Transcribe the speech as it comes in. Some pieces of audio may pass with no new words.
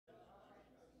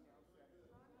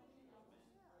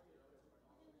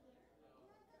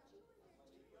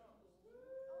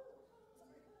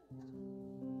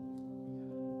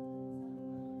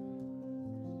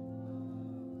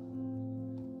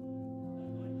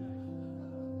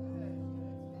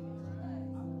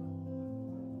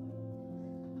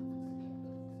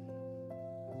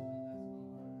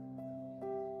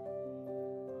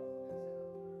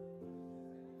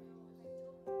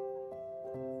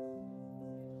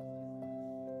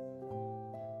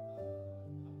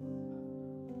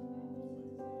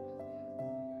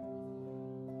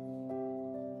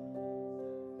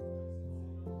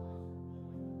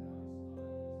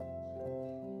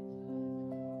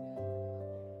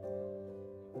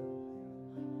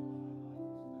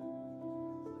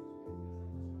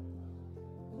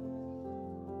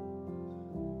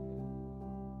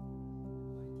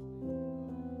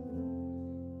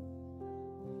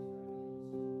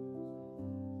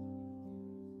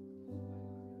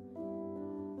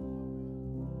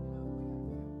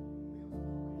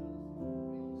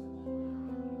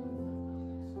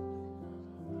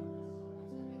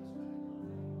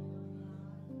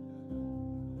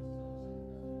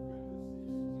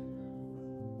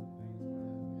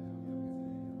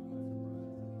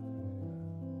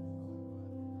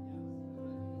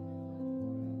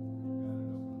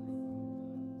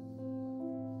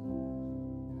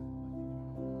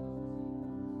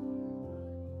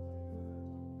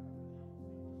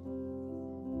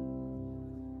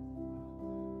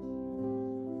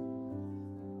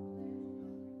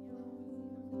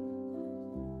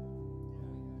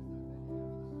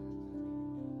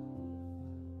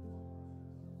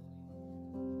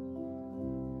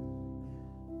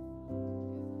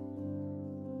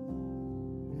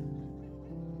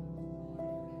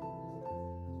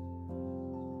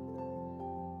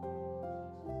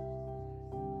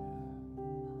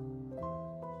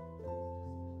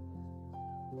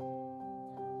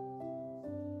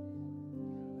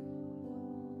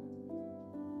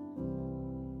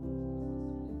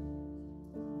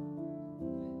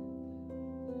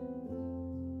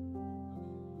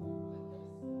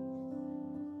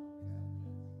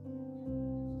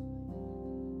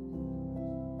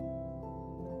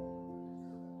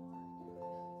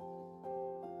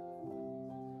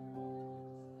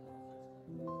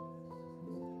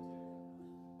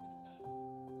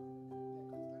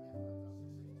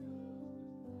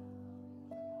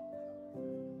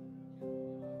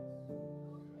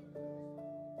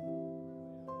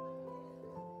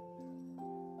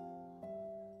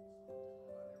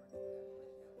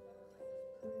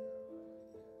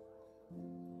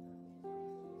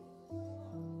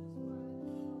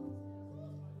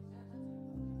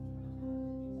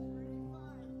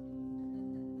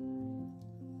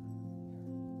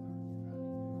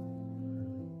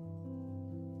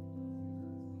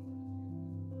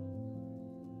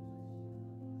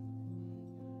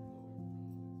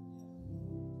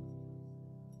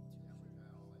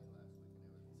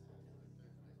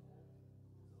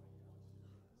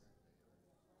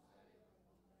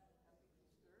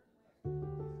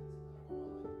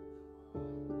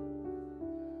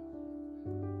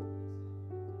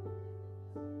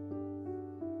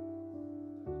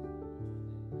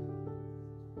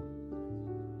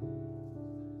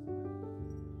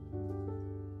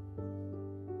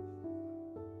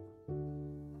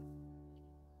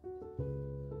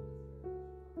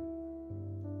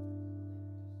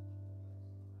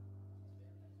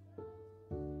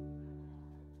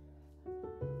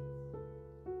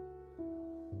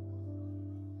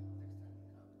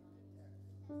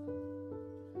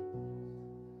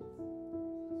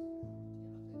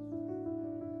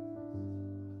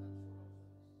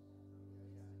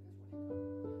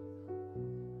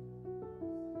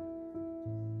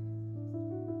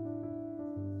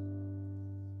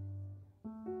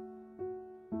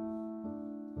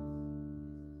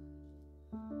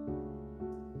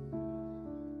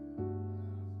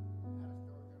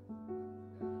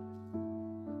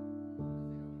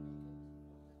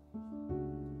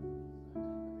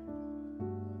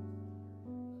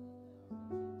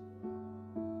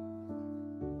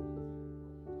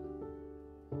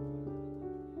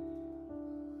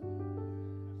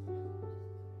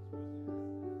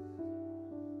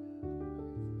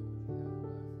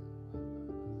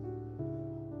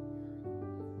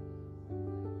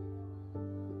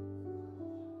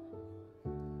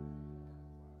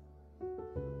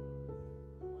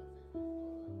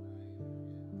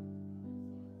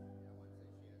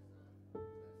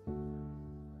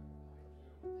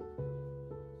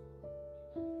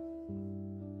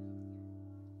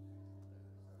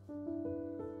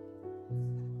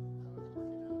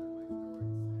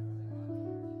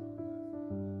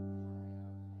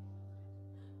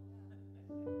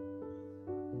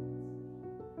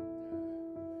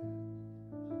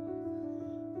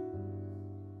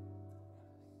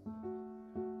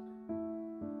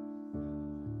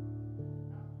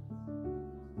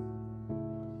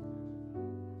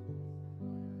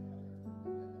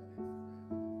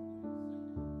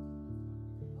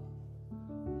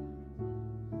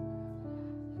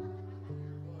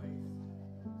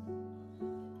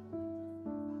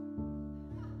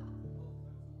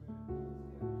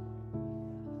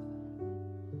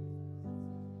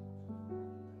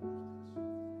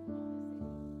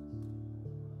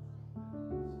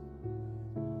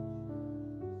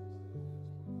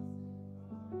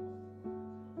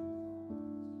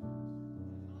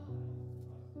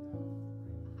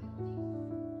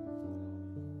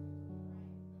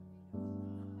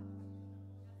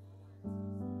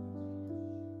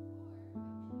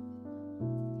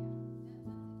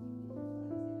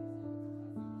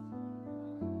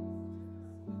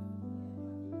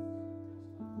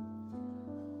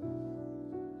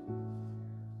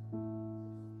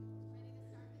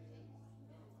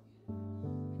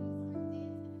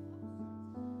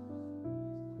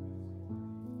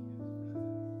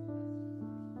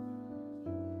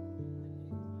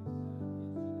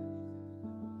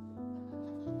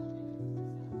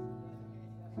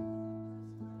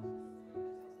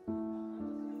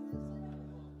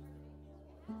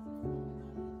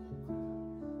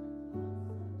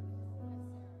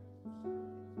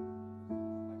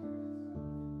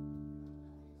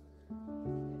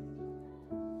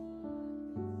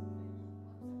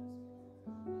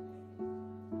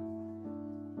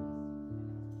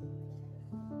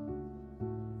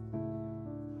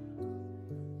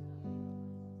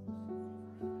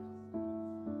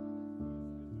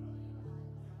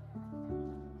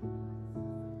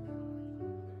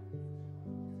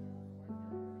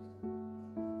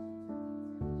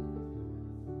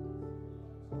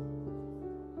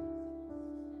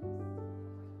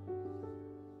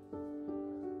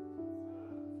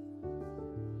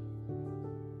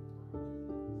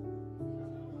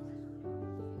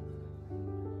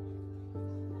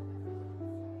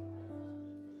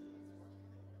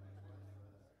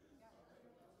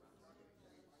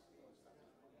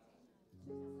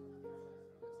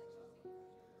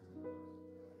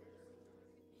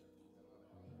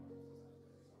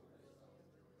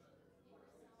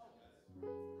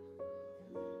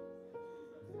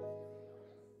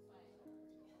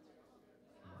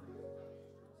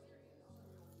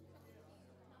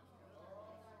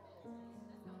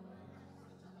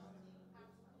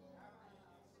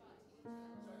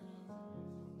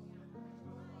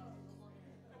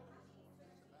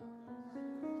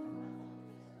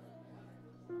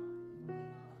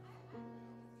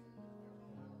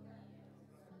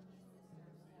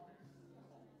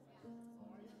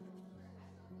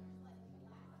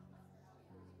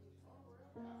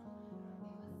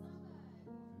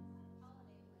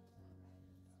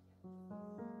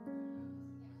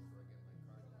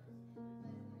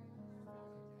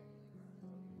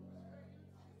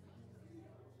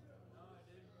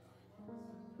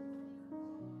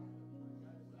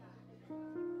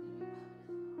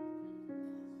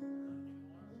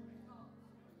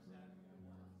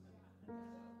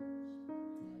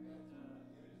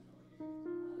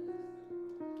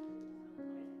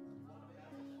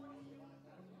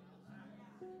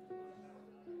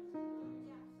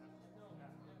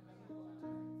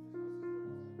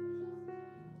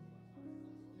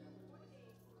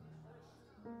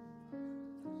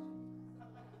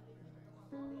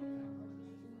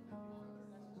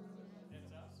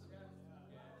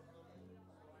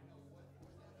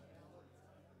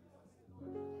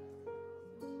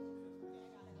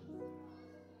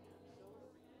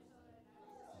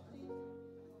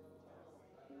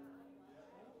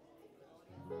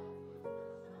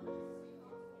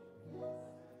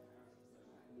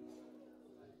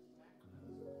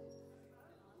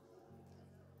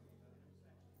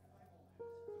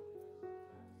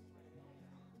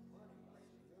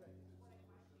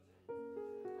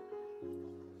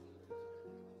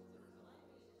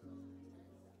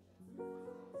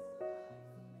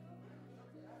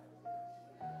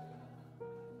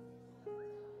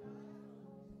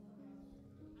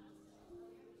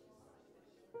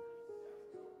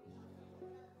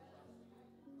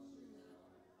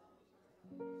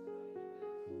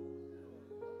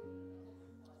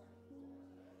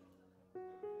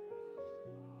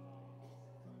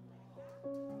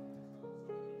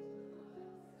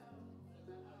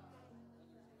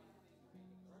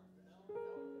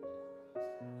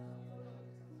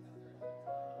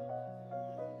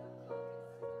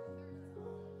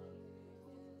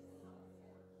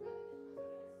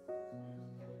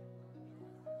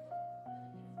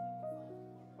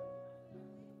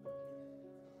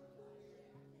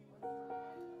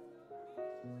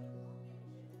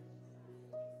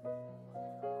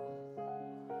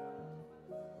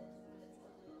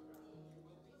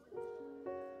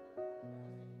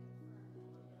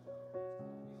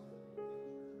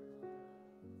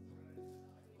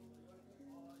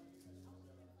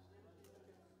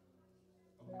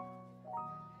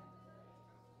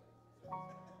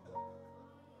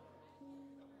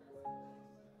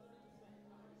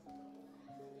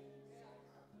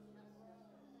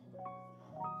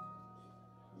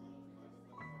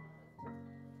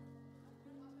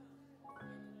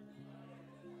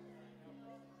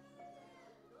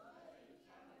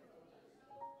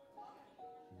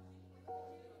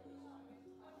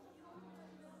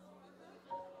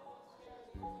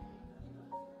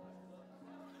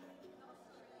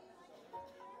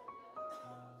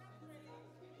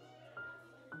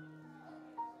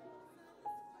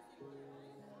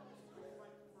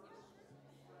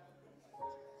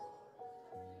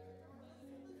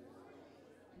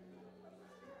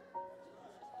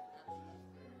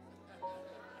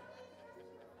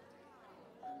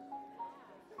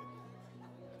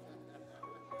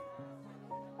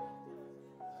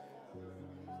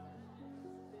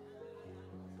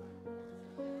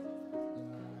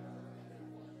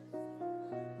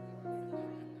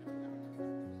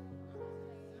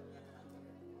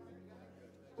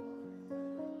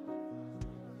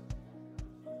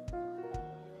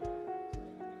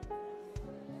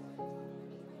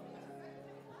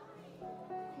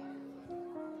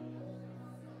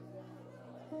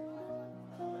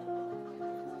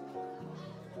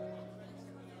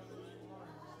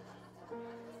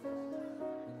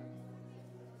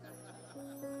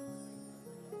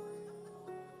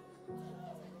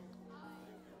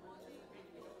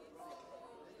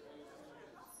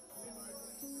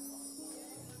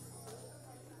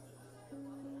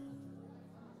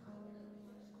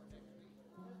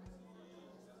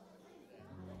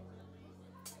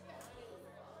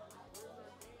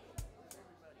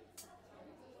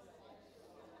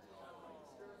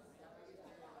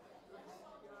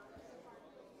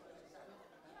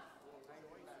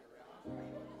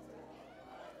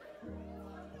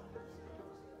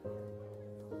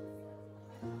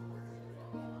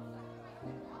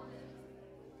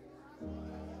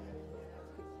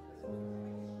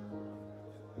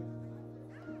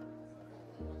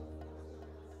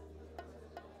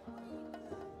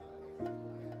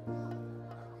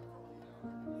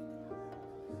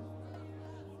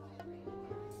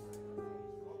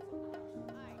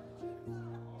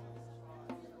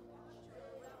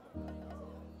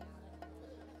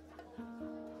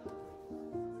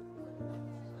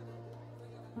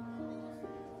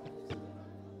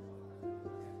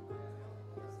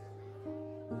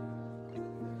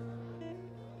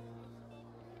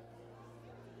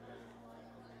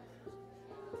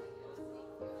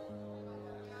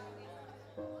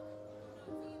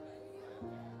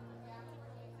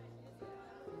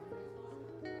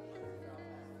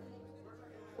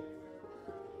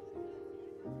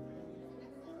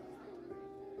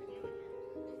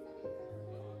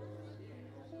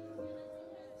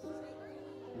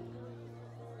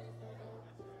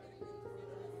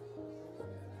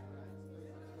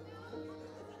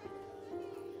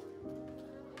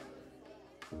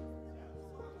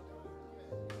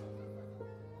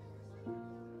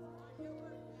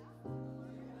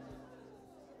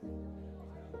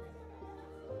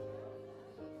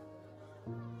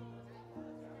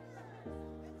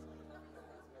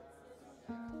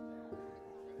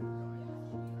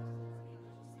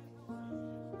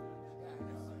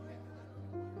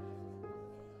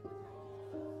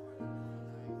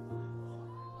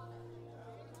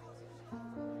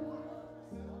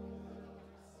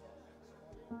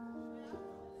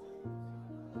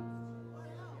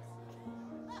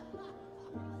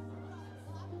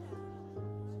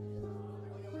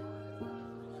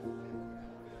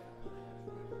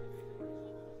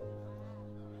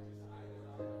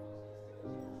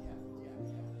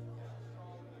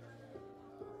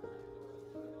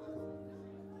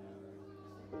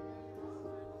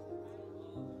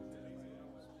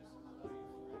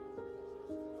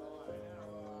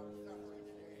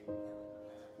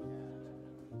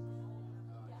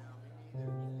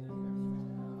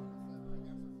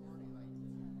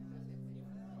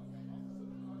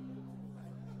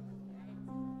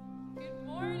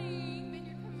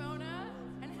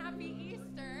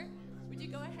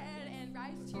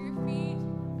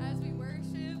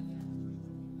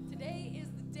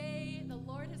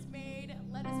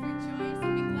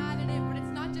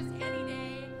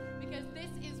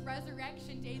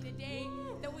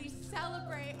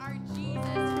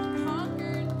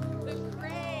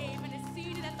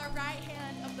right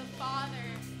hand of the Father.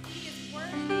 He is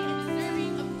worthy and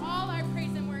deserving of all our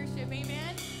praise and worship.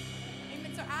 Amen?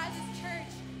 Amen. So as this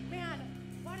church, man,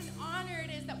 what an honor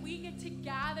it is that we get to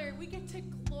gather. We get to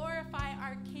glorify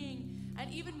our King.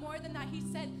 And even more than that, he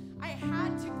said, I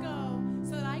had to go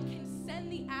so that I can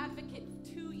send the advocate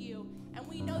to you. And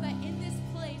we know that in this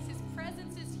place, his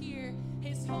presence is here.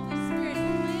 His Holy Spirit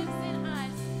lives in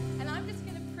us. And I'm just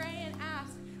going to pray and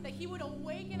ask that he would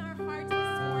awaken our hearts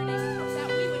this morning, that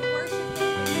we would worship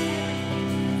him with everything.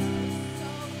 He is so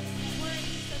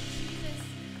worthy. So Jesus,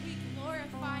 we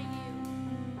glorify you.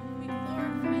 We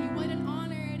glorify you. What an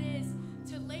honor it is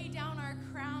to lay down our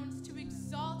crowns, to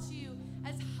exalt you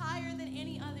as higher than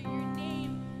any other. Your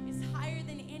name is higher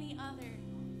than any other.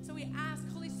 So we ask,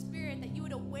 Holy Spirit, that you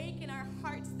would awaken our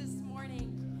hearts this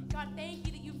morning. God, thank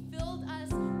you that you filled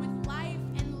us with life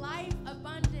and life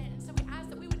abundant. So we ask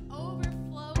that we would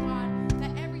overflow, God,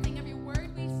 that everything, every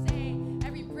word we say,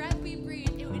 every breath we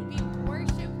breathe, it would be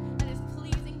worship that is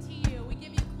pleasing to you. We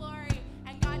give you glory.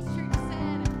 And God's church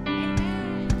said,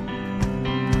 amen.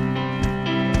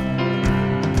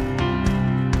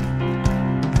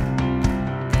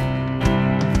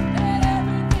 Let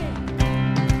everything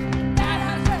that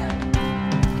has breath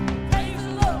praise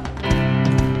the Lord.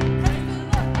 Praise the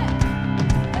Lord.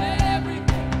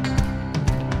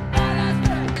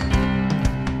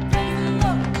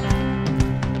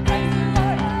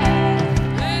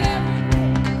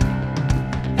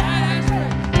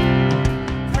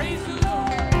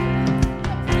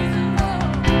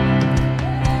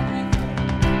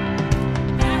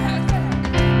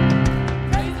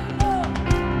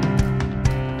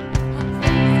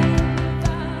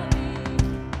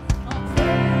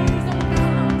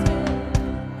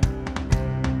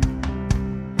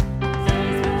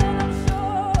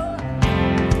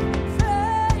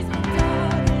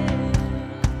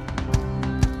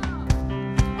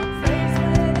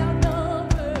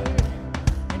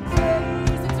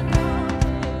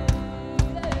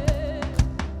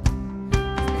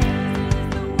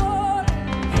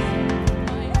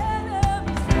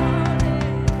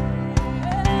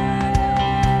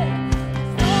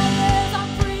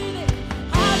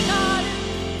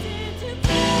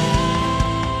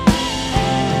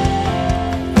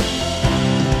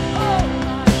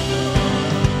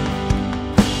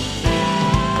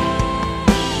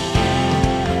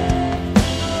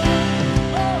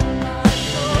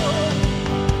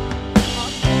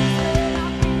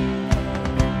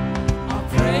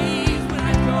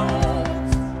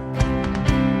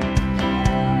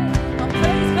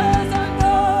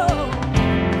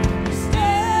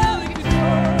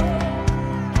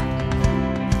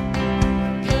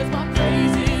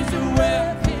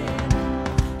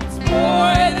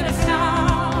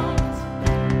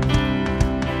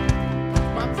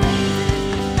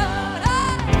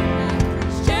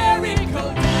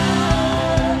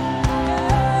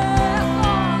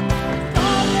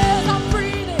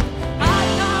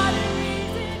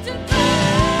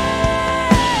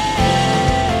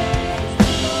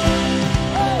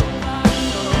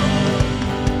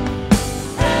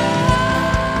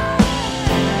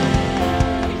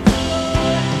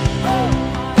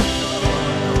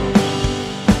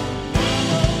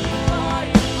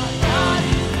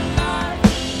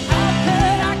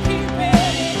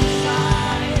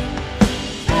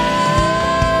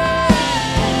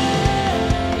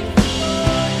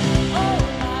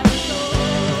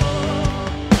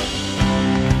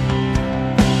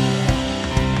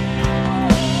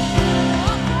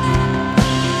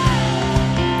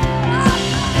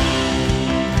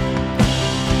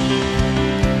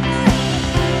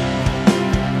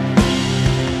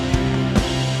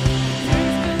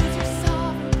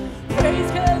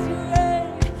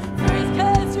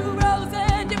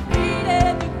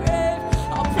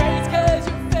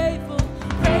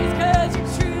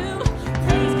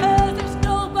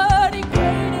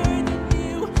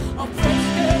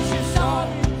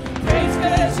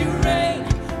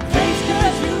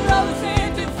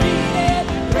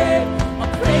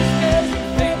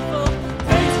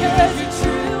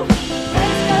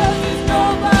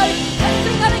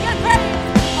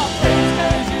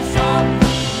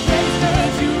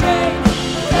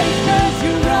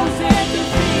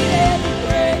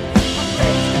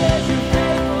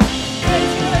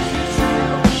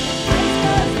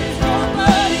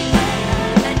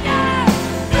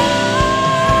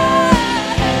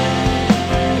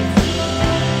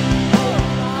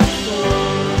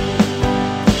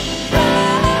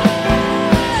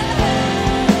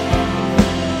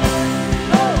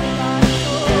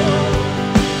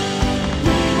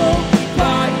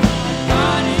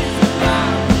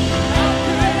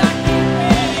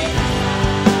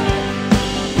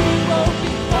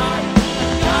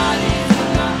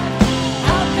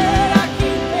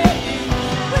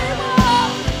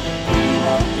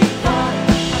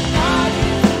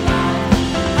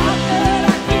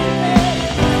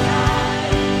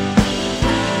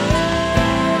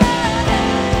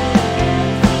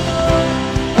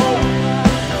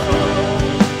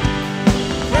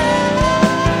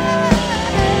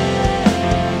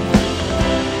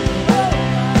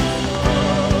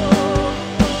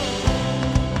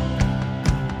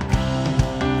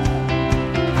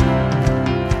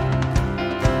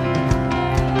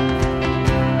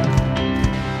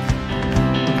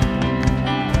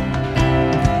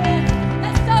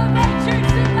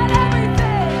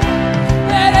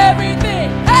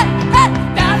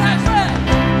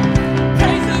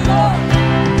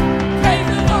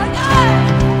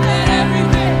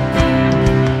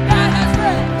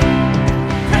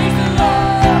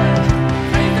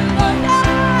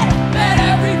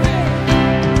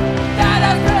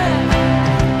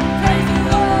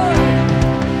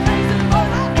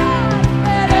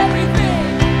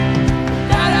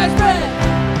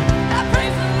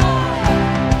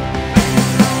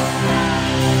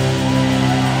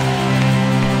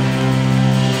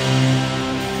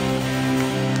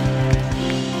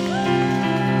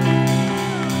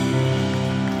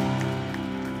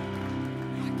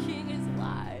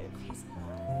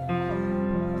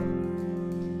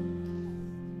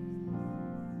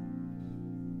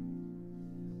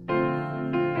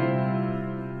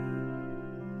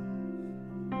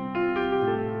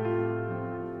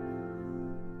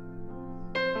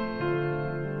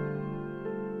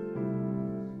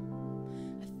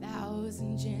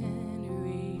 thousand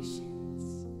generations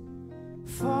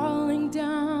falling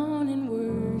down in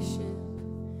worship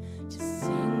to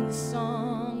sing the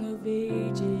song of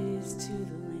ages to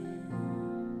the Lamb.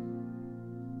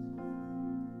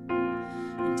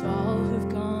 And all who've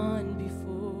gone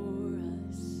before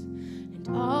us and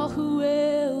all who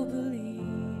will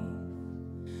believe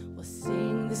will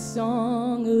sing the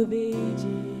song of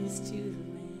ages to the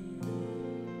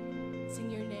Lamb.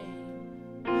 Sing your name.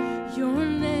 Your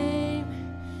name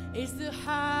is the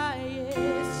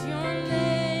highest. Your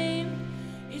name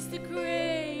is the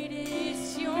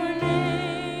greatest. Your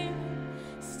name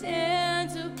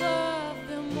stands above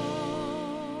them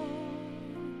all.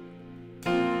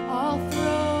 All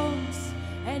thrones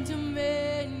and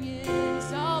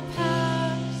dominions, all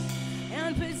powers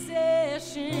and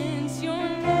possessions. Your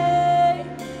name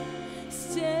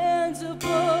stands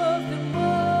above them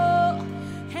all.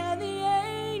 And the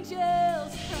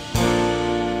angels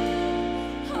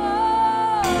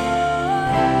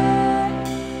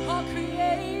all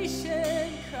creation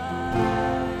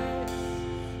cries,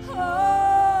 holy,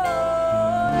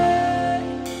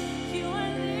 you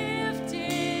are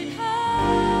lifted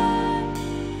high,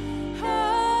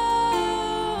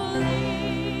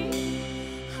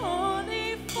 holy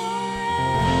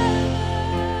forever.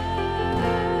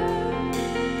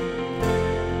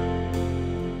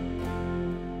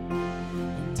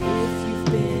 And if you've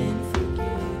been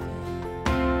forgiven,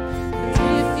 and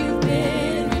if you've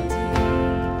been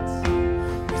redeemed,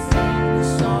 we sing the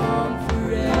song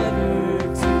forever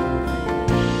to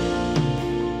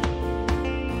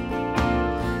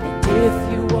And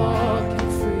if you walk in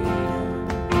freedom,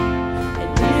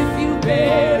 and if you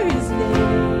bear His name,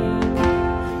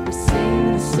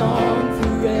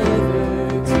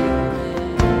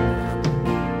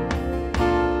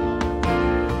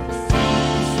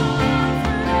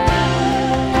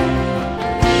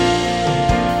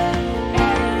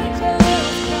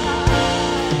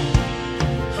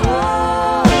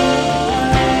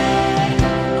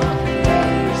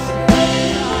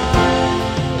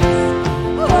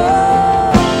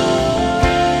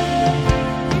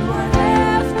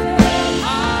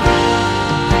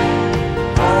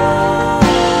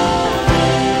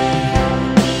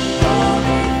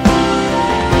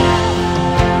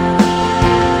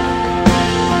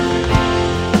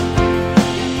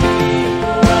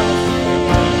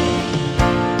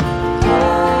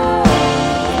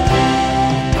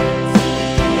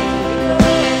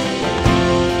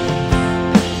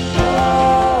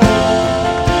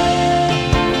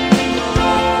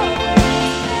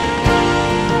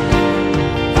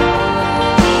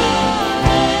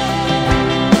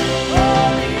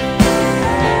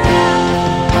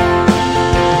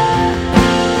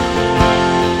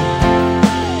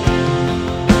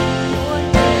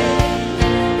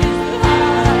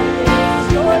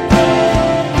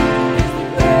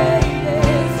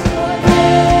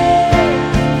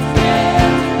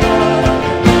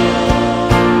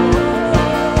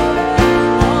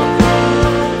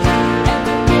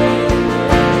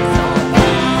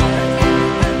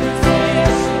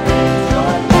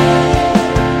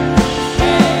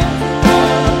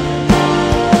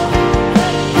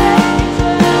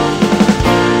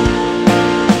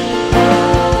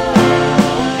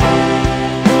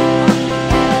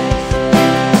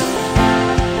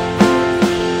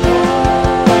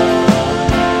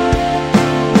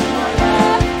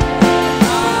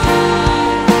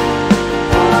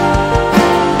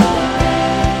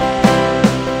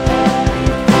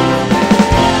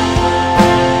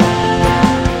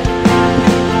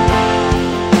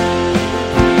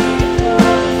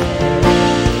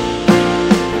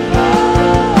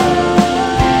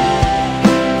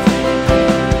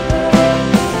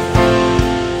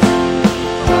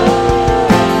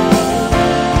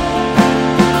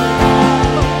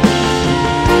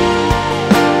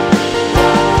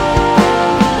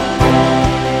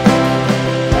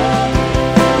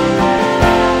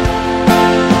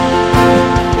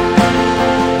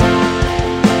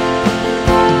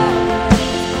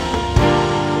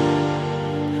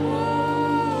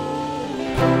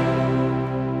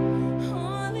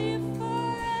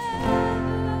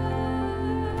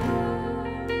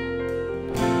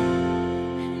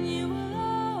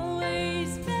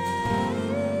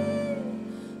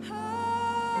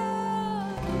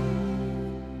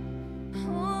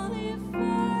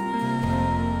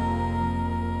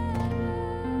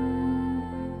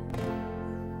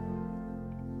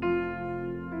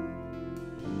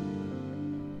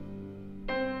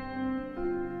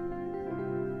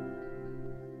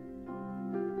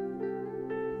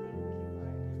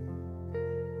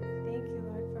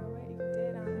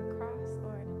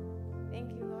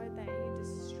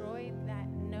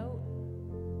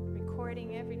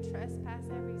 recording every trespass,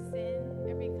 every sin,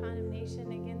 every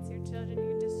condemnation against your children.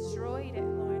 You destroyed it,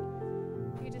 Lord.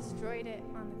 You destroyed it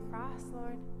on the cross,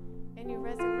 Lord, and you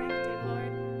resurrected,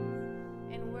 Lord.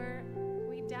 And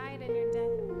we died in your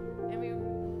death, and we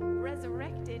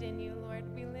resurrected in you, Lord.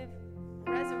 We live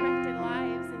resurrected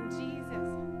lives in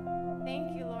Jesus.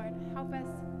 Thank you, Lord. Help us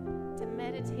to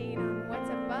meditate on what's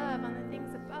above, on the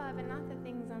things above, and not the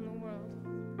things on the world.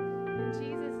 In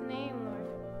Jesus' name, Lord.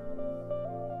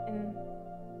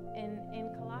 In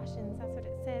Colossians, that's what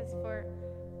it says, for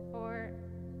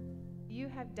you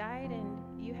have died and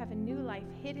you have a new life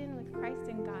hidden with Christ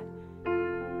in God.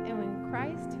 And when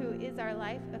Christ, who is our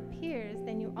life, appears,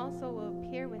 then you also will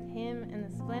appear with him in the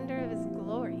splendor of his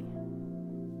glory.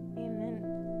 Amen.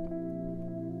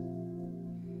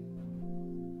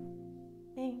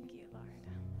 Thank you, Lord.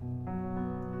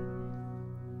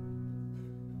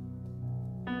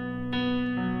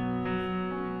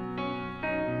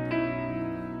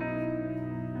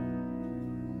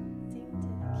 Sing to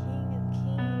the King of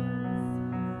Kings.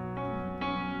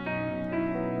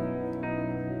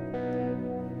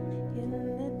 In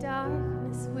the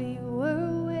darkness we were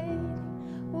waiting,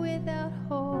 without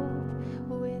hope,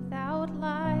 without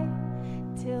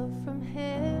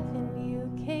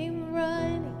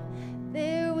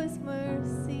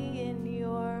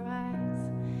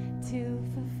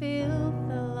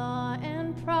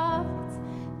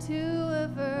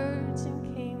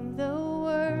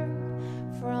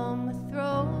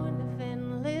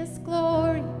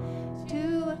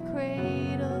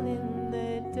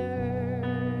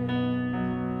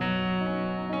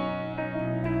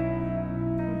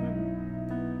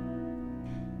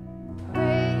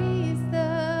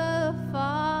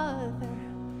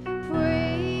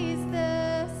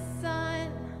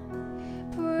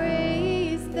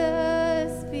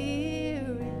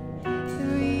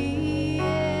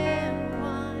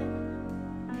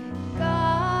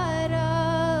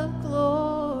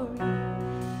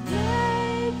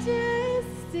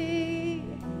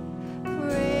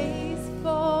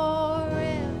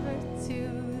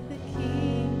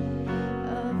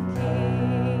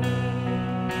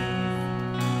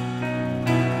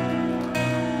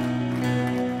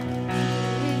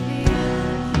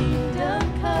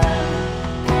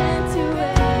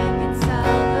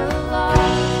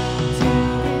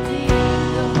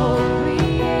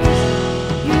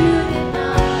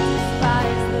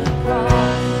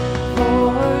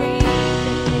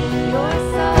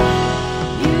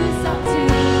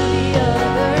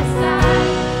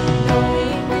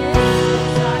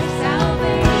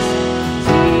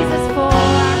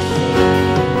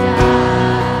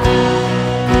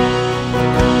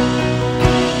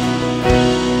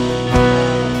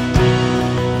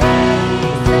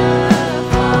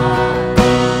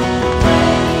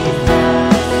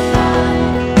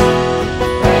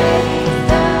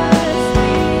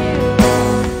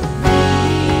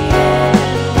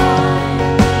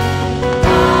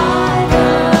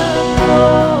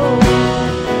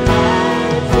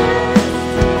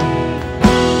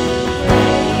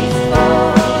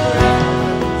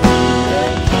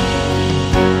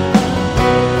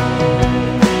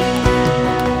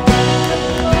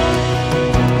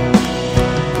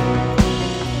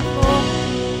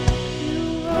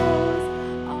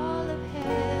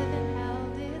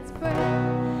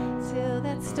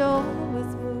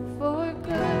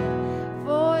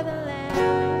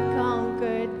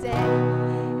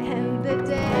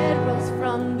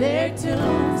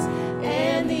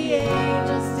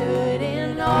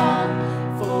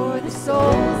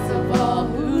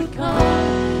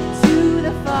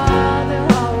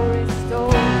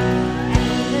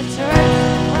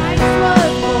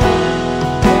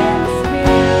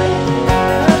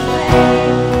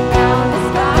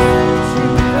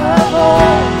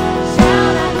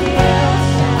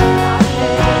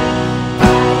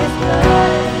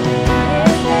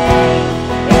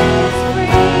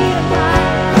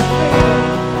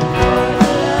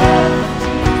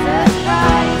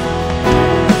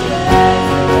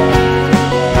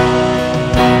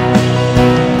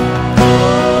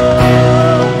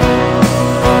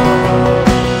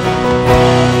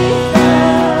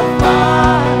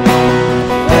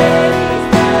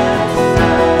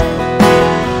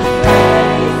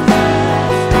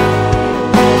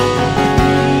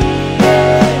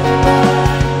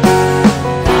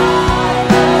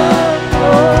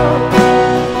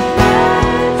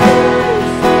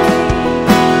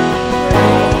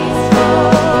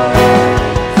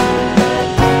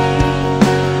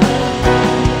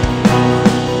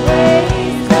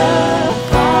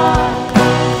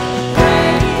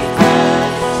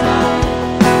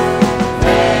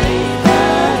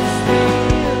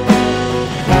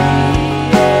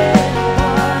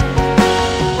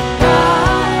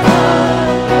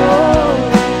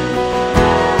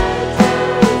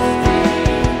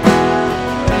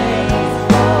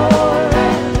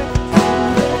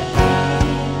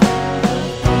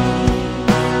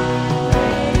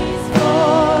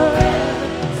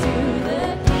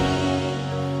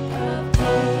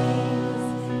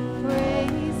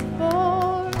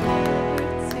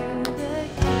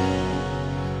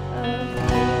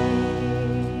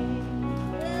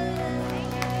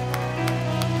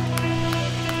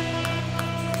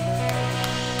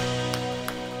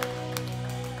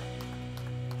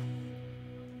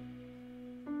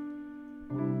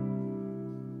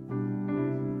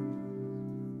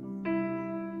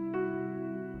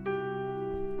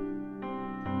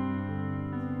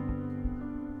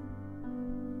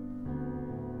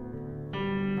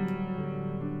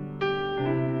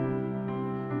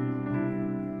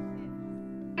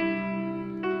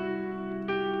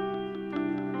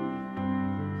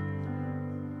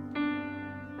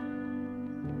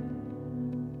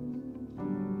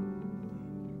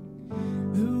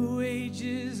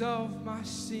wages of my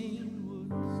sin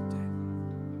was death.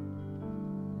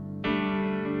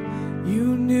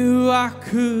 You knew I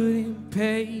couldn't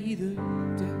pay the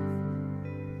debt.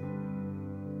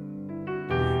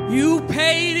 You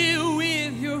paid it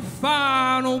with your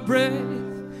final breath.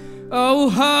 Oh,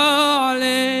 hallelujah,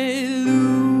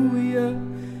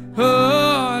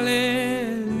 hallelujah.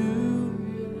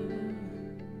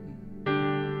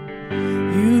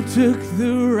 You took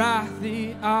the wrath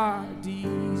that I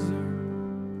deserve.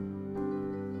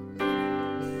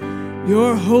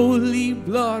 Your holy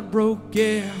blood broke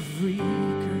every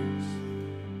curse.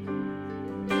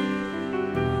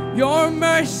 Your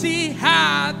mercy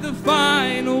had the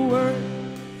final word.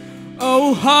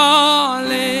 Oh,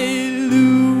 hallelujah,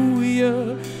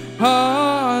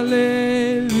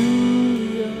 hallelujah.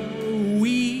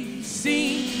 We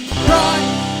sing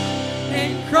Christ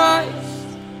and Christ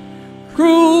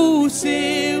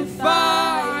crucified.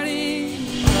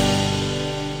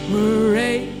 We're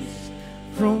raised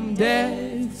from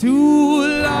death to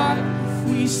life.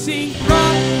 We sing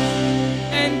Christ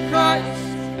and Christ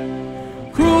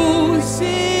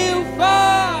crucified.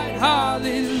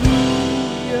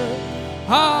 Hallelujah,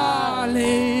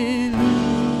 hallelujah.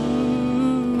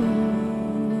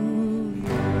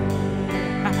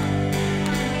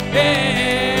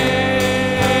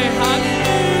 Hey,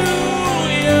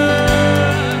 hallelujah.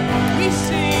 We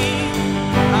sing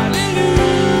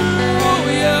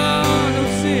hallelujah. No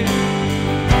sin,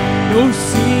 no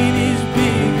sin is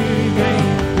bigger than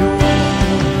your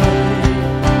love.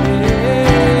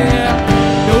 Yeah,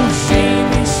 no shame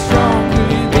is stronger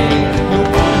than your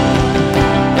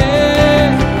love. Yeah,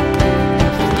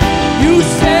 you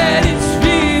said it's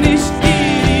finished,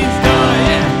 it is done.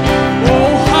 Yeah.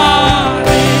 Oh,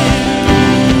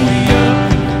 hallelujah,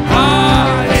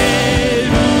 hallelujah.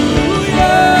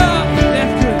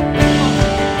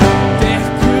 Death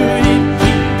couldn't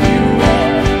keep you up.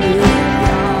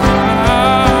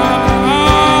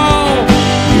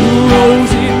 You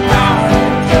rose it down,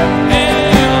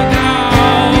 hell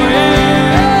down,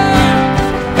 yeah.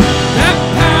 That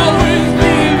power's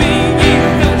living in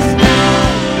us now.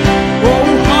 Oh,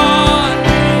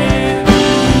 hallelujah,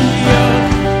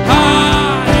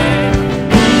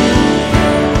 hallelujah.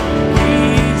 We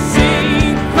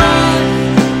sing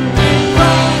Christ and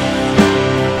Christ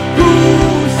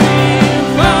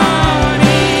crucified.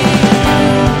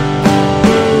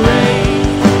 We're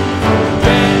raised from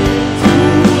death to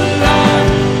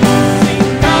life. Sing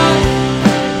Christ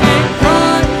and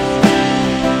Christ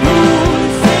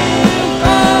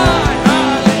crucified.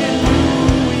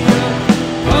 Hallelujah,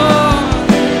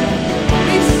 hallelujah.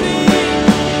 We sing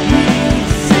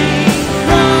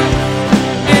Christ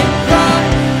and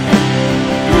Christ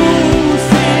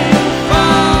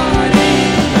crucified.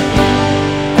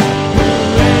 We're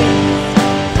raised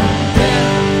from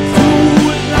death to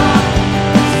life.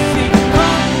 Sing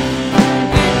Christ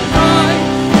and Christ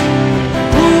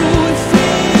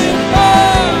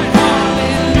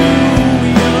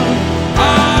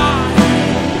crucified.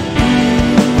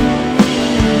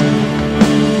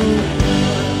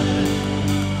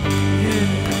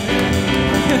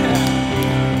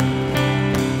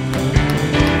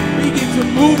 We get to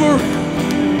move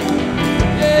around.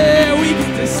 Yeah, we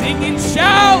get to sing and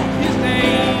shout His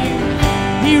name.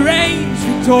 He reigns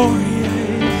victorious.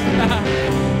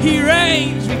 He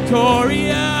reigns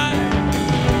victorious.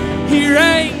 He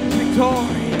reigns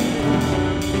victorious.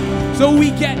 So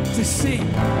we get to sing.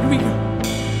 Here we go.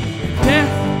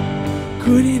 Death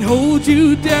couldn't hold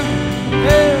you down.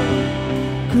 Hell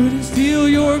couldn't steal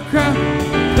your crown.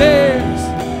 There's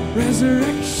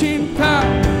resurrection power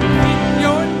in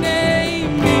your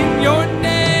name, in your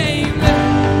name.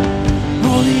 Let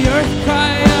all the earth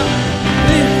cry out.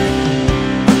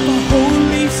 Lift up a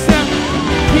holy sound.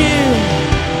 Give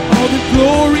all the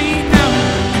glory now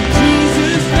to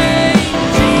Jesus' name,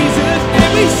 Jesus'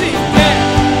 name. We sing death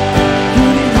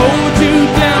couldn't hold you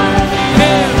down.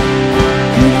 Hell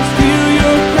couldn't steal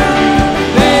your crown.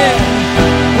 There's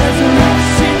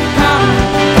resurrection power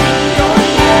in your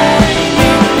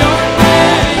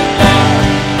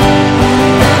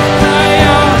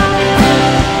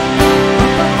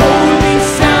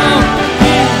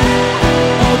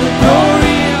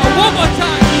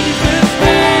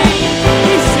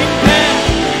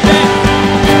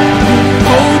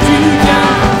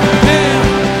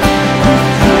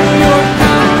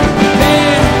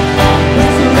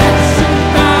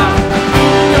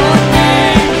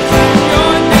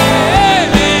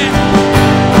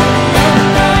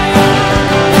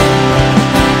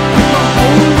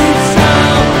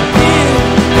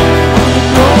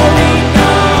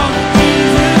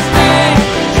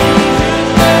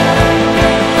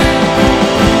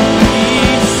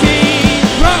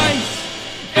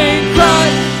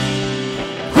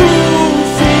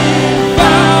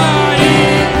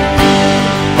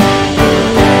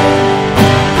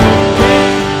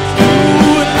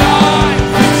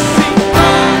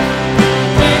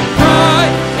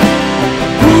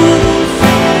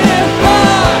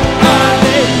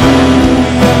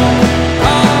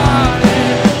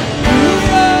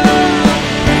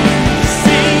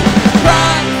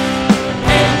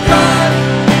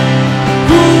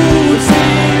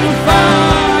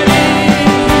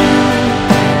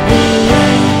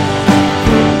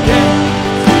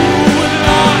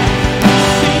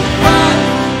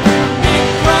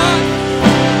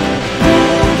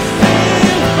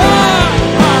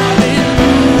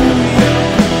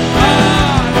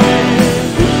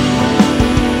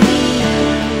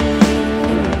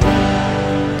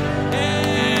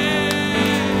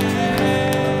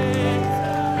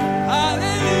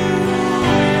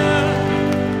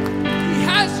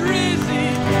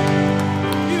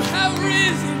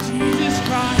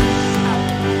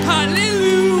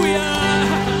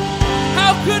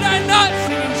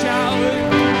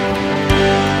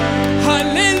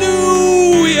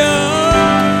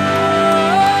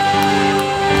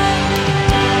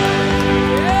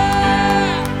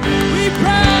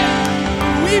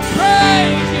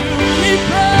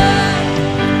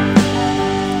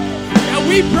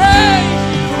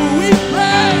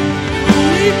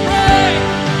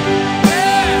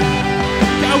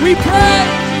We praise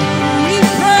you. We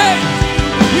praise you.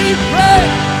 We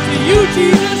praise to you,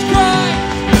 Jesus Christ.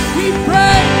 We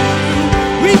praise you.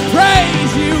 We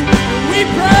praise you. We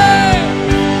praise.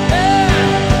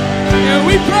 Yeah,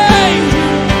 we praise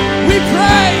you. We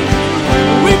praise you.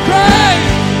 We praise.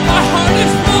 Our heart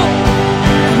is full.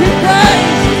 We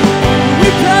praise you. We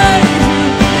praise you.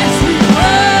 Yes, we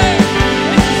praise.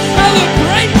 It's a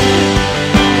celebration.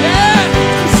 Yeah,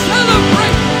 it's a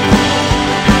celebration.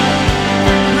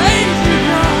 Praise you,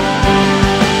 God.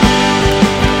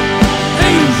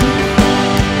 Praise you.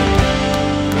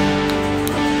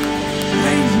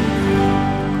 Praise you.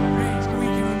 Praise. Can we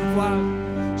give him applause?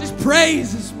 Just praise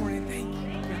this morning. Thank you.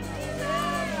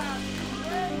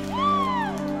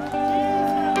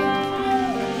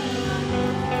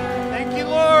 Thank you,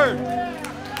 Lord.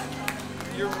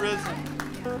 You're risen.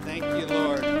 Thank you,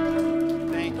 Lord.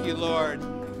 Thank you, Lord.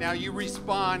 Now you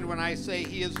respond when I say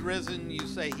he is risen. You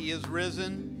say he is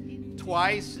risen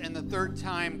twice, and the third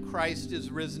time Christ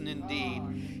is risen indeed.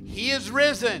 He is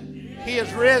risen. He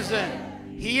is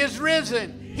risen. He is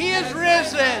risen. He is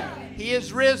risen. He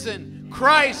is risen.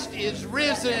 Christ is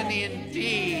risen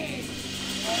indeed.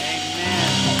 Amen.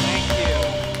 Thank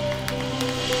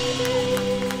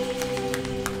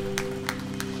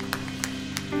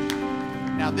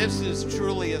you. Now, this is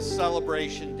truly a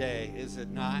celebration day, is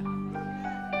it not?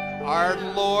 Our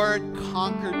Lord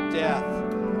conquered death,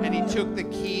 and he took the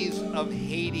keys of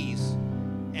Hades,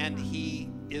 and he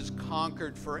is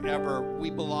conquered forever. We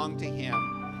belong to him,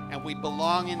 and we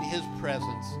belong in his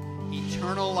presence.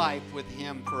 Eternal life with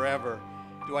him forever.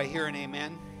 Do I hear an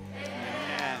amen?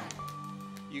 Amen.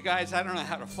 You guys, I don't know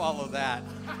how to follow that.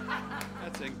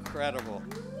 That's incredible.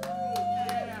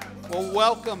 Well,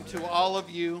 welcome to all of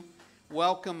you.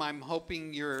 Welcome. I'm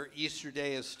hoping your Easter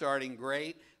day is starting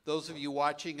great. Those of you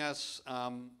watching us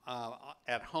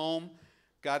at home,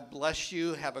 God bless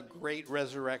you. Have a great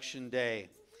Resurrection Day.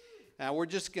 Now, we're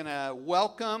just going to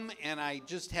welcome, and I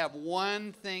just have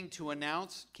one thing to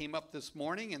announce. It came up this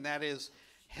morning, and that is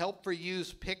Help for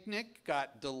You's picnic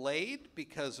got delayed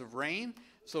because of rain.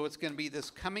 So it's going to be this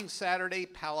coming Saturday,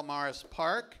 Palomares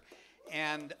Park.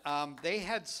 And they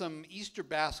had some Easter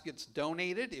baskets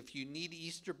donated. If you need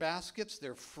Easter baskets,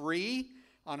 they're free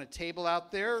on a table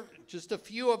out there. Just a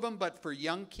few of them, but for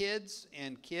young kids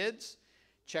and kids.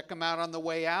 Check them out on the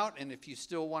way out. And if you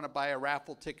still want to buy a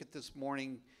raffle ticket this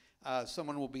morning,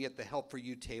 someone will be at the Help for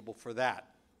You table for that.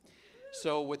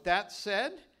 So with that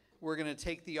said, we're going to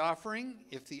take the offering.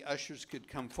 If the ushers could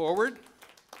come forward.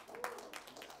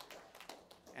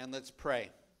 And let's pray.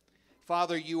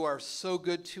 Father, you are so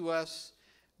good to us,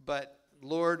 but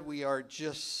Lord, we are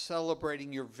just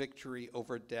celebrating your victory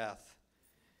over death.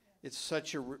 It's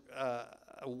such a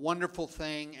wonderful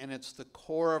thing, and it's the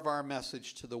core of our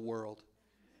message to the world,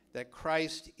 that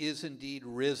Christ is indeed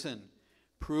risen,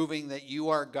 proving that you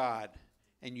are God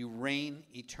and you reign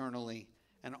eternally,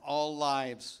 and all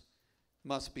lives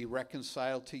must be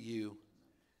reconciled to you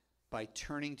by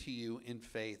turning to you in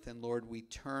faith. And Lord, we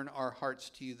turn our hearts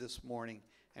to you this morning,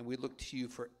 and we look to you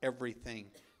for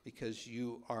everything because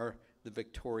you are the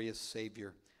victorious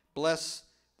Savior. Bless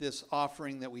this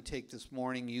offering that we take this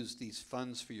morning. Use these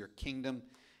funds for your kingdom.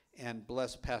 And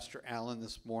bless Pastor Allen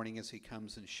this morning as he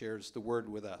comes and shares the word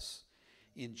with us.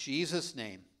 In Jesus'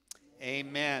 name,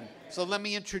 amen. So let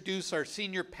me introduce our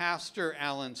senior pastor,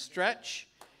 Alan Stretch,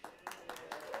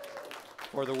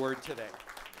 for the word today.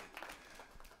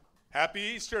 Happy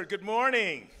Easter. Good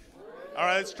morning. All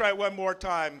right, let's try it one more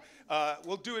time.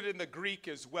 We'll do it in the Greek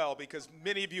as well, because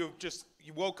many of you have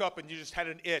you woke up and you just had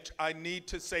an itch. I need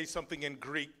to say something in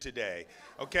Greek today.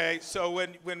 Okay, so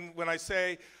when I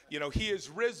say, he is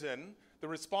risen, the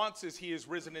response is he is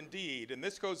risen indeed. And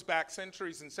this goes back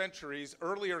centuries and centuries.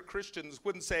 Earlier Christians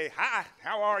wouldn't say, hi,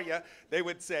 how are you? They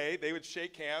would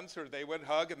shake hands, or they would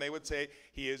hug, and they would say,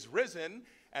 he is risen.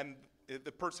 And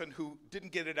the person who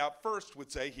didn't get it out first would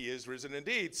say, he is risen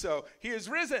indeed. So he is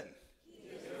risen.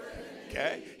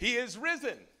 Okay, he is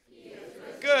risen.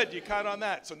 Good, you caught on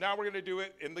that. So now we're going to do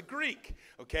it in the Greek.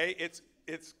 Okay, it's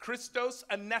Christos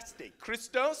anesti.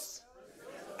 Christos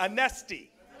anesti.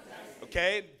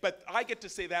 Okay, but I get to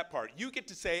say that part. You get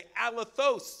to say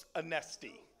alethos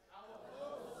anesti.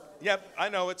 Yep, I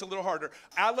know it's a little harder.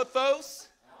 Alethos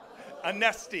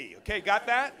anesti. Okay, got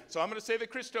that? So I'm going to say the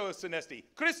Christos anesti.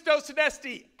 Christos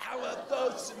anesti.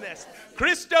 Alethos anesti.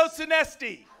 Christos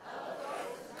anesti.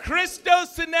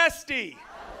 Christos anesti.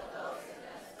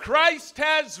 Christ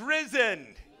has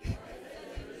risen.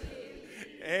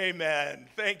 Amen.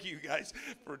 Thank you guys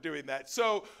for doing that.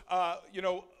 So,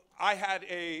 I had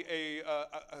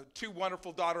two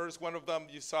wonderful daughters. One of them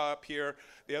you saw up here.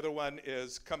 The other one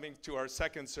is coming to our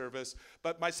second service.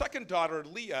 But my second daughter,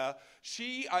 Leah,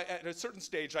 at a certain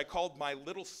stage, I called my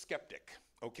little skeptic,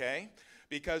 okay?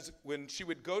 Because when she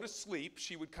would go to sleep,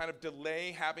 she would kind of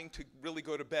delay having to really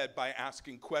go to bed by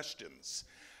asking questions.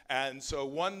 And so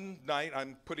one night,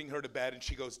 I'm putting her to bed, and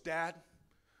she goes, "Dad,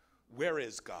 where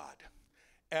is God?"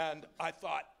 And I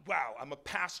thought, wow, I'm a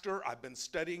pastor. I've been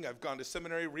studying. I've gone to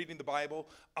seminary, reading the Bible.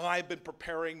 I've been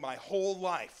preparing my whole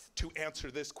life to answer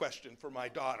this question for my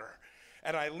daughter.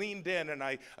 And I leaned in and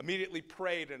I immediately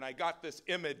prayed, and I got this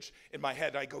image in my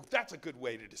head. I go, that's a good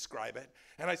way to describe it.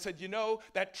 And I said, you know,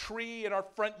 that tree in our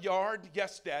front yard?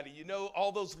 Yes, Daddy. You know,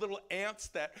 all those little ants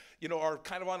that, you know, are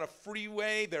kind of on a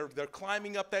freeway. They're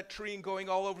climbing up that tree and going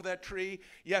all over that tree.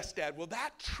 Yes, Dad. Well,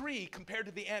 that tree compared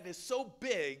to the ant is so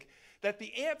big that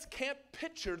the ants can't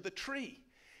picture the tree.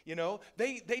 You know,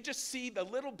 they just see the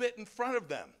little bit in front of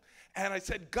them. And I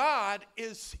said, God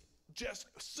is just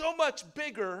so much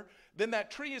bigger than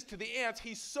that tree is to the ants.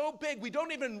 He's so big, we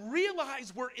don't even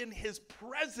realize we're in his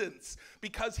presence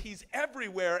because he's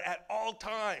everywhere at all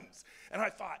times. And I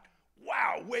thought,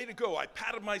 wow, way to go. I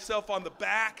patted myself on the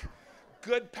back.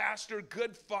 Good pastor,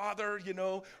 good father, you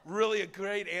know, really a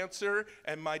great answer.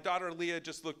 And my daughter Leah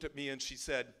just looked at me and she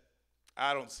said,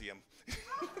 I don't see him.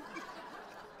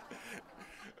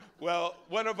 Well,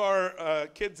 one of our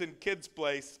kids in Kids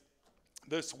Place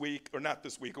this week, or not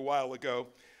this week, a while ago,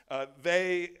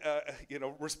 they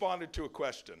responded to a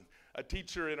question. A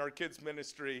teacher in our kids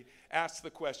ministry asked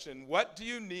the question, what do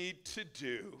you need to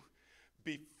do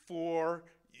before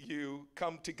you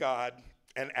come to God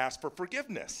and ask for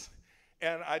forgiveness?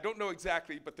 And I don't know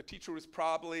exactly, but the teacher was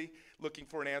probably looking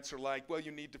for an answer like, well, you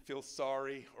need to feel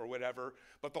sorry or whatever.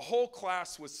 But the whole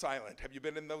class was silent. Have you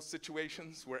been in those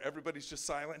situations where everybody's just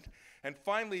silent? And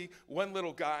finally, one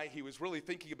little guy, he was really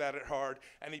thinking about it hard,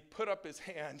 and he put up his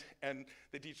hand, and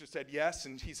the teacher said yes.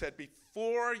 And he said,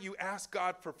 before you ask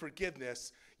God for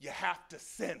forgiveness, you have to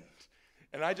sin.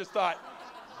 And I just thought,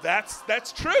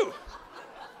 that's true.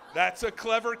 That's a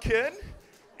clever kid.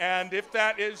 And if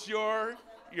that is your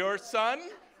son,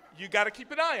 you got to keep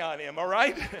an eye on him, all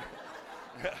right?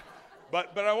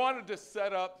 But I wanted to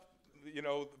set up, you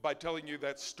know, by telling you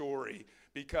that story,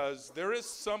 because there is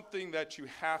something that you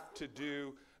have to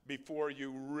do before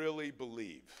you really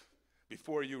believe,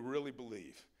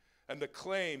 And the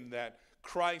claim that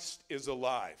Christ is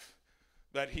alive,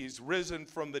 that he's risen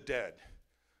from the dead,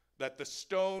 that the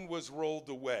stone was rolled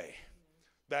away,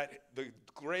 that the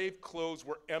grave clothes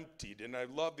were emptied. And I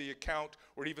love the account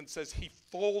where it even says he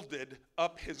folded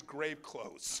up his grave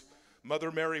clothes.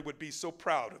 Mother Mary would be so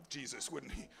proud of Jesus,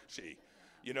 wouldn't she?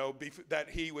 You know, that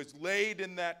he was laid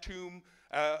in that tomb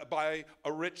by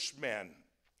a rich man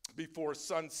before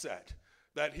sunset,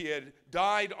 that he had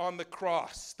died on the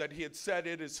cross, that he had said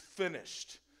it is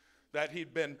finished, that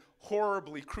he'd been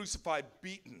horribly crucified,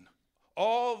 beaten.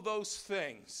 All of those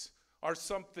things are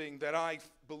something that I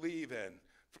believe in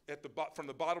from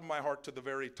the bottom of my heart to the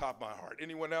very top of my heart.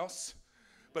 Anyone else?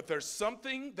 But there's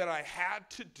something that I had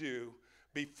to do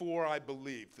before I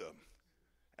believed them,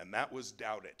 and that was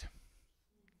doubt it.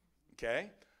 Okay?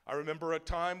 I remember a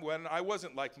time when I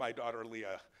wasn't like my daughter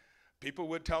Leah. People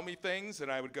would tell me things, and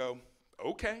I would go,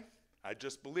 okay, I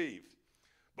just believe.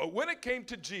 But when it came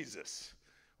to Jesus,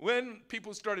 when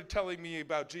people started telling me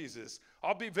about Jesus,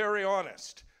 I'll be very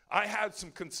honest, I had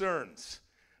some concerns.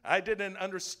 I didn't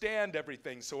understand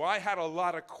everything, so I had a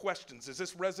lot of questions. Is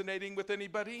this resonating with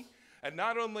anybody? And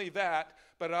not only that,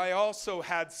 but I also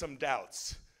had some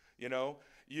doubts. You know,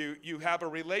 you have a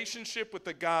relationship with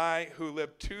a guy who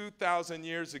lived 2,000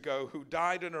 years ago, who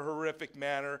died in a horrific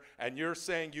manner, and you're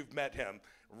saying you've met him.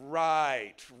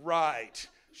 Right,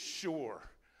 sure.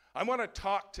 I want to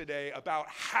talk today about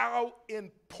how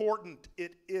important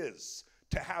it is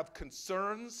to have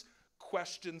concerns,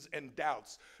 questions, and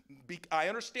doubts. I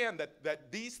understand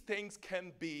that these things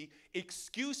can be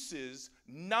excuses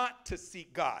not to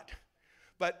seek God.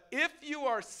 But if you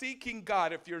are seeking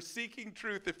God, if you're seeking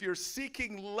truth, if you're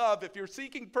seeking love, if you're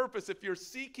seeking purpose, if you're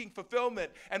seeking fulfillment,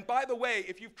 and by the way,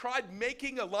 if you've tried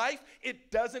making a life,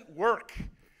 it doesn't work.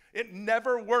 It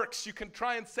never works. You can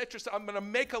try and set yourself, I'm going to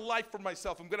make a life for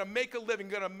myself. I'm going to make a living.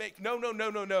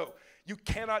 No. You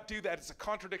cannot do that. It's a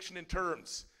contradiction in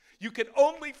terms. You can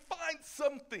only find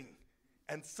something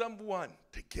and someone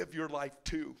to give your life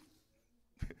to.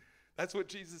 That's what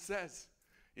Jesus says.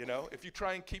 You know, if you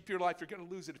try and keep your life, you're going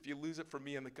to lose it. If you lose it for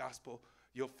me in the gospel,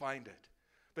 you'll find it.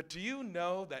 But do you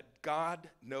know that God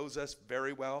knows us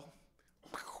very well?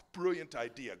 Brilliant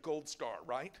idea, gold star,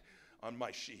 right? On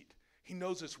my sheet. He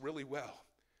knows us really well.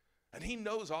 And he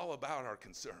knows all about our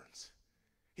concerns.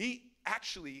 He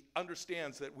actually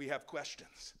understands that we have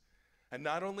questions. And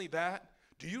not only that,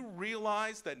 do you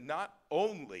realize that not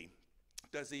only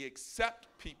does he accept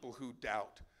people who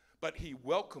doubt, but he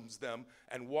welcomes them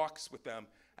and walks with them,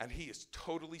 and he is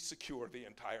totally secure the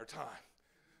entire time.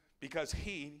 Because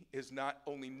he is not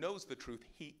only knows the truth,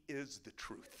 he is the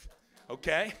truth.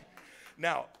 Okay?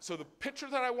 Now, so the picture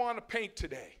that I want to paint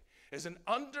today is an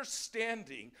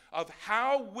understanding of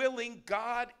how willing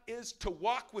God is to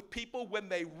walk with people when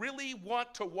they really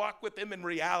want to walk with him in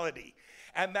reality.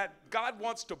 And that God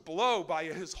wants to blow by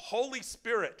his Holy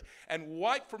Spirit and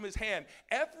wipe from his hand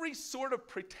every sort of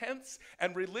pretense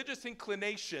and religious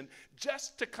inclination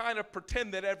just to kind of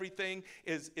pretend that everything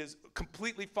is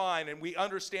completely fine and we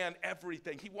understand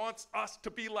everything. He wants us to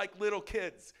be like little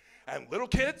kids. And little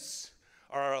kids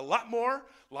are a lot more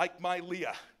like my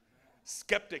Leah.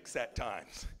 Skeptics at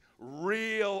times.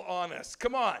 Real honest.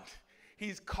 Come on.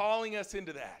 He's calling us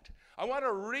into that. I want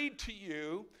to read to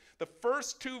you the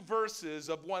first two verses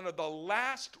of one of the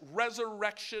last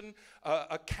resurrection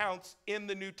accounts in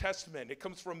the New Testament. It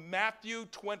comes from Matthew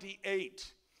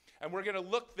 28. And we're going to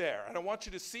look there. And I want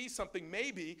you to see something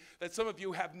maybe that some of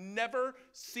you have never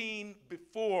seen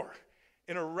before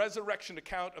in a resurrection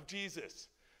account of Jesus.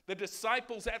 The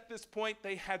disciples at this point,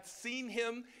 they had seen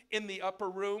him in the upper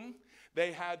room.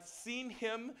 They had seen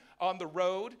him on the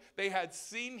road. They had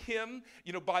seen him,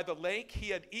 by the lake. He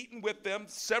had eaten with them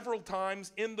several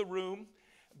times in the room.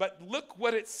 But look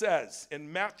what it says in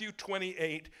Matthew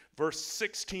 28, verse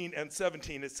 16 and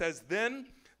 17. It says, "Then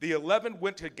the 11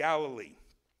 went to Galilee,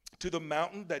 to the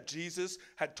mountain that Jesus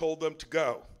had told them to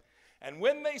go. And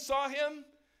when they saw him,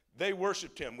 they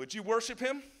worshiped him." Would you worship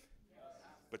him? Yes.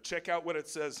 But check out what it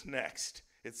says next.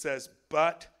 It says,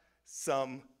 "But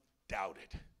some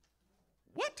doubted."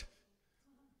 What?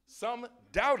 Some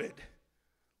doubted.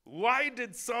 Why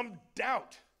did some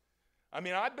doubt? I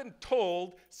mean, I've been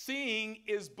told seeing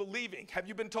is believing. Have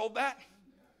you been told that?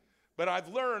 But I've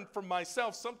learned from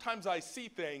myself, sometimes I see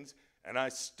things and I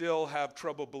still have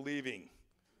trouble believing.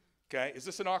 Okay? Is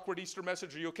this an awkward Easter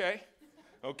message? Are you okay?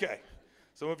 Okay.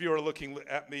 Some of you are looking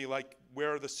at me like,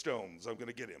 where are the stones? I'm going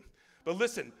to get him. But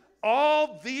listen.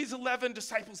 All these 11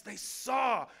 disciples, they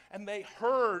saw and they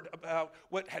heard about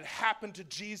what had happened to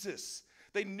Jesus.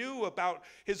 They knew about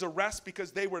his arrest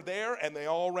because they were there and they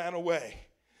all ran away.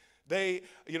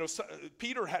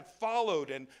 Peter had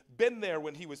followed and been there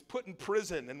when he was put in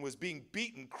prison and was being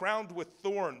beaten, crowned with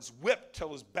thorns, whipped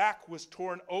till his back was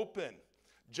torn open.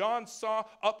 John saw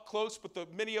up close,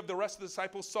 but many of the rest of the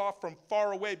disciples saw from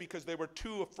far away because they were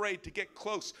too afraid to get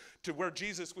close to where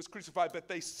Jesus was crucified. But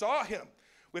they saw him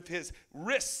with his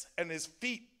wrists and his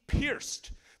feet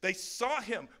pierced. They saw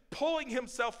him pulling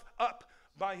himself up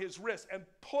by his wrist and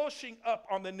pushing up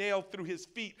on the nail through his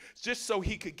feet just so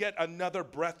he could get another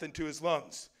breath into his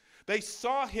lungs. They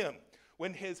saw him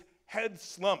when his head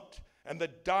slumped and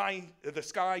the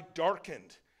sky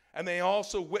darkened. And they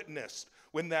also witnessed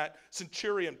when that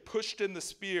centurion pushed in the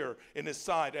spear in his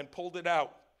side and pulled it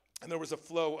out. And there was a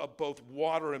flow of both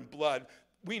water and blood.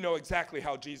 We know exactly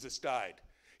how Jesus died.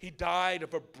 He died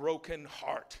of a broken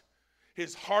heart.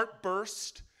 His heart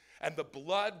burst, and the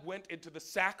blood went into the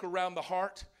sac around the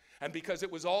heart. And because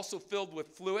it was also filled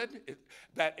with fluid,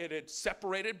 that it had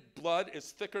separated, blood is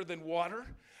thicker than water.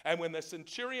 And when the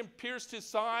centurion pierced his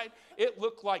side, it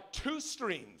looked like two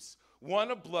streams, one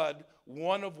of blood,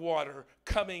 one of water,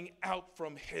 coming out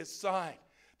from his side.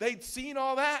 They'd seen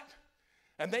all that,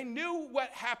 and they knew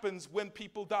what happens when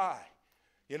people die.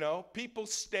 People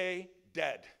stay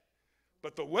dead.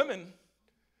 But the women,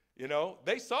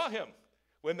 they saw him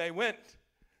when they went,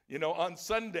 on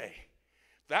Sunday.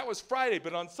 That was Friday,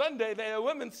 but on Sunday, the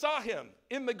women saw him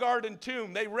in the garden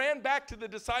tomb. They ran back to the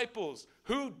disciples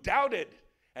who doubted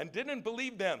and didn't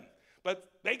believe them.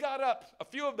 But they got up, a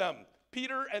few of them,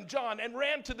 Peter and John, and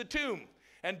ran to the tomb.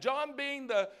 And John, being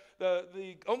the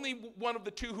only one of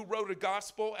the two who wrote a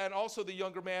gospel, and also the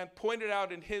younger man, pointed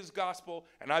out in his gospel,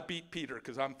 and I beat Peter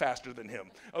because I'm faster than him,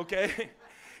 okay?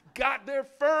 Got there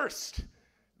first.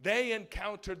 They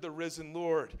encountered the risen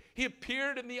Lord. He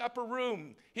appeared in the upper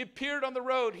room. He appeared on the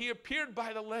road. He appeared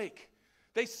by the lake.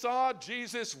 They saw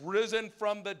Jesus risen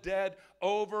from the dead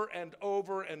over and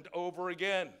over and over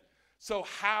again. So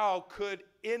how could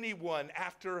anyone,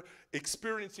 after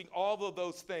experiencing all of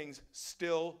those things,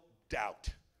 still doubt?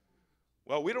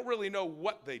 Well, we don't really know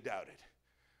what they doubted.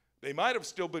 They might have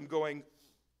still been going,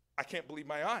 I can't believe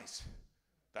my eyes.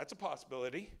 That's a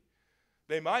possibility.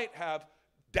 They might have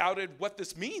doubted what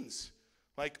this means.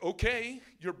 Like, okay,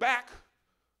 you're back.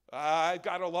 I've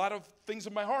got a lot of things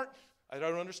in my heart I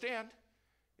don't understand.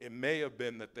 It may have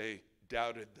been that they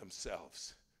doubted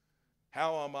themselves.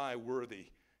 How am I worthy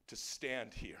to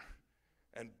stand here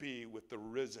and be with the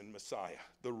risen Messiah,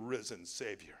 the risen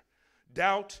Savior?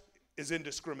 Doubt is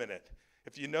indiscriminate.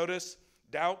 If you notice,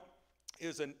 doubt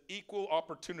is an equal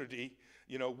opportunity,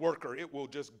 worker. It will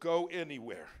just go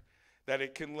anywhere that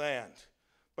it can land.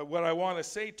 But what I want to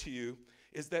say to you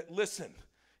is that, listen,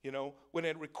 when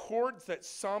it records that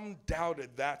some doubted,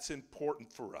 that's important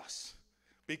for us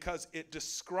because it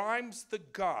describes the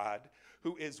God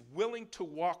who is willing to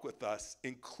walk with us,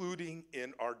 including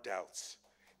in our doubts.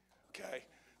 Okay?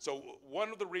 So one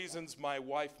of the reasons my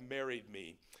wife married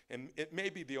me, and it may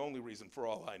be the only reason for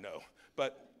all I know,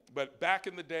 but back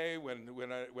in the day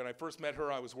when I first met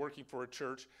her, I was working for a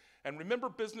church. And remember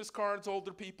business cards,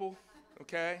 older people?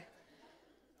 Okay?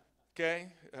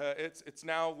 Okay? It's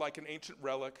now like an ancient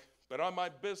relic. But on my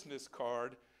business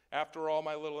card, after all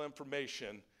my little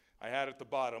information, I had at the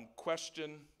bottom,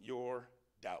 question your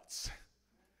doubts.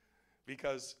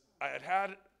 Because I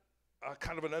had a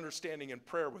kind of an understanding in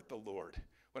prayer with the Lord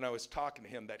when I was talking to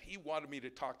him that he wanted me to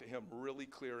talk to him really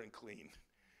clear and clean.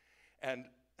 And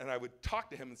I would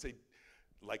talk to him and say,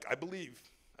 like, I believe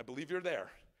you're there,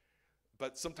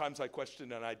 but sometimes I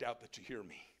question and I doubt that you hear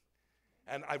me.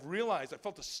 And I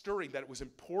felt a stirring that it was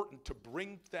important to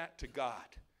bring that to God.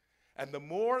 And the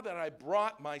more that I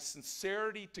brought my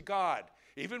sincerity to God,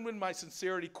 even when my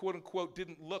sincerity, quote unquote,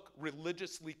 didn't look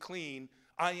religiously clean,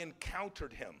 I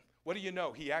encountered him. What do you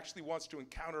know? He actually wants to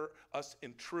encounter us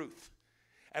in truth.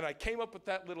 And I came up with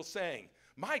that little saying,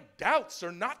 my doubts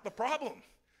are not the problem.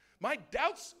 My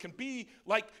doubts can be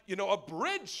like, a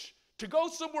bridge to go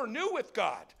somewhere new with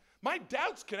God. My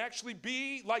doubts can actually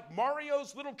be like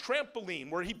Mario's little trampoline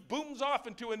where he booms off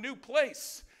into a new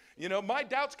place. My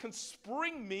doubts can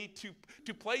spring me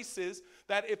to places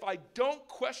that if I don't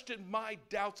question my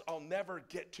doubts, I'll never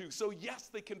get to. So yes,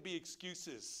 they can be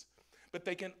excuses, but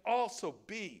they can also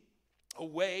be a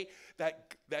way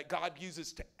that God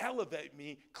uses to elevate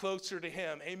me closer to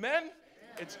him. Amen?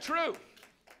 It's true.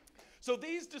 So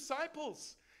these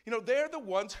disciples, they're the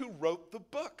ones who wrote the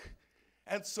book.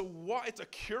 And so it's a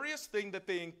curious thing that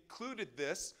they included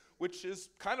this, which is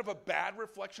kind of a bad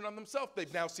reflection on themselves.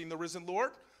 They've now seen the risen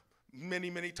Lord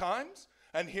many, many times.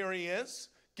 And here he is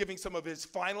giving some of his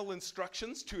final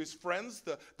instructions to his friends,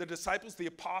 the disciples, the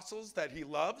apostles that he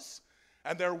loves.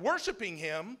 And they're worshiping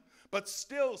him, but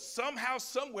still somehow,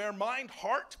 somewhere, mind,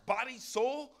 heart, body,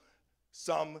 soul,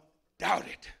 some doubt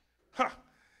it.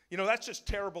 That's just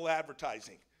terrible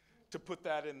advertising to put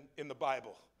that in the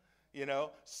Bible.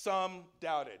 Some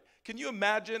doubted. Can you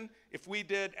imagine if we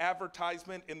did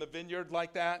advertisement in the Vineyard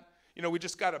like that? We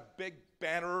just got a big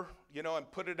banner,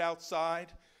 and put it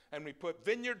outside, and we put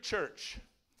Vineyard Church,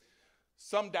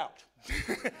 some doubt.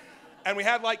 And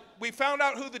we found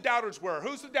out who the doubters were.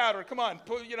 Who's the doubter? Come on,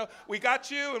 we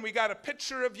got you, and we got a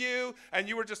picture of you, and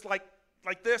you were just like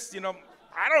this,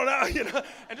 I don't know,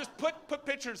 and just put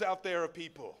pictures out there of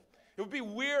people. It would be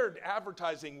weird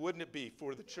advertising, wouldn't it be,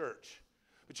 for the church?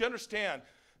 But you understand,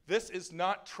 this is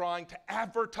not trying to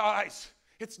advertise.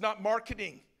 It's not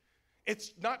marketing.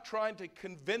 It's not trying to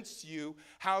convince you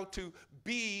how to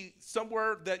be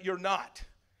somewhere that you're not.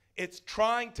 It's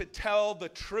trying to tell the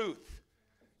truth.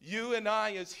 You and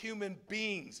I as human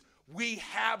beings, we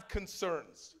have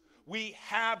concerns. We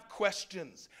have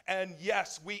questions. And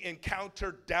yes, we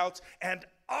encounter doubts. And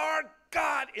our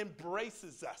God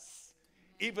embraces us,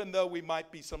 even though we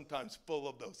might be sometimes full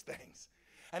of those things.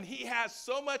 And he has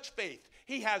so much faith.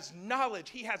 He has knowledge.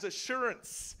 He has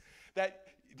assurance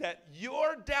that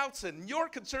your doubts and your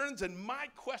concerns and my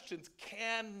questions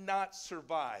cannot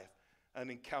survive an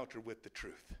encounter with the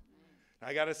truth. Now,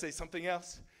 I got to say something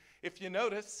else. If you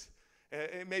notice,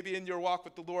 maybe in your walk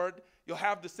with the Lord, you'll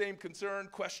have the same concern,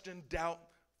 question, doubt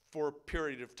for a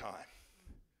period of time.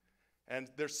 And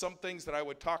there's some things that I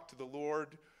would talk to the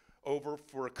Lord over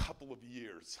for a couple of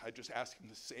years. I just ask him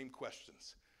the same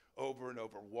questions over and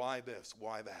over. Why this?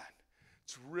 Why that?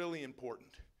 It's really important.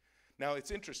 Now,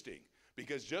 it's interesting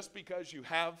because just because you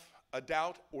have a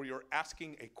doubt or you're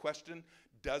asking a question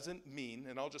doesn't mean,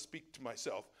 and I'll just speak to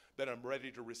myself, that I'm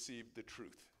ready to receive the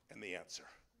truth and the answer.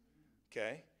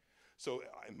 Okay? So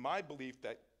in my belief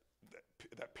that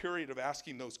period of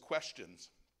asking those questions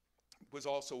was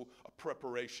also a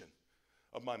preparation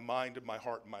of my mind and my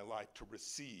heart and my life to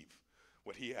receive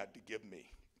what he had to give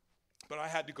me. But I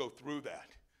had to go through that.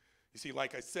 You see,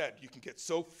 like I said, you can get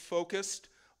so focused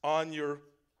on your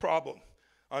problem,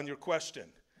 on your question,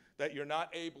 that you're not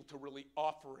able to really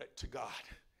offer it to God.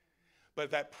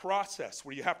 But that process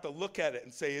where you have to look at it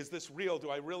and say, is this real? Do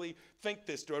I really think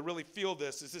this? Do I really feel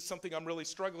this? Is this something I'm really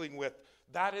struggling with?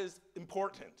 That is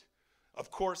important. Of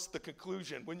course, the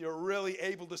conclusion, when you're really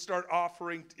able to start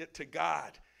offering it to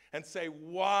God and say,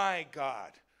 why,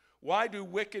 God? Why do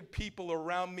wicked people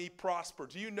around me prosper?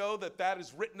 Do you know that that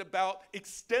is written about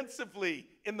extensively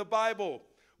in the Bible?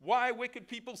 Why wicked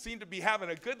people seem to be having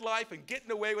a good life and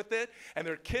getting away with it, and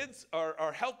their kids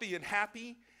are healthy and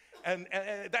happy. And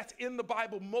that's in the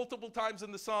Bible multiple times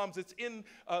in the Psalms. It's in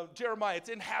Jeremiah. It's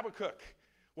in Habakkuk.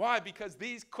 Why? Because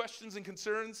these questions and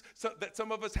concerns that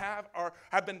some of us have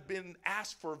been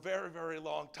asked for a very, very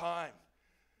long time.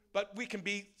 But we can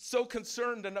be so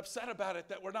concerned and upset about it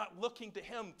that we're not looking to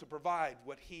him to provide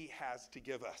what he has to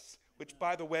give us, which,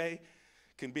 by the way,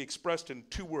 can be expressed in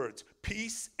 2 words: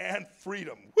 peace and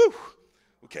freedom. Woo!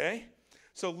 Okay?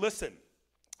 So listen,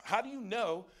 how do you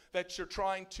know that you're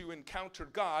trying to encounter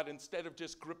God instead of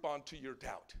just grip onto your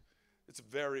doubt? It's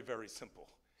very, very simple.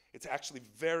 It's actually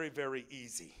very, very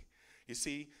easy. You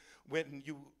see, when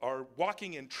you are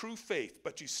walking in true faith,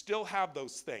 but you still have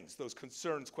those things, those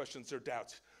concerns, questions, or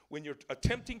doubts, when you're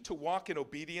attempting to walk in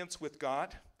obedience with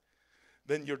God,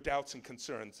 then your doubts and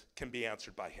concerns can be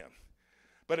answered by him.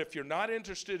 But if you're not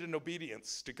interested in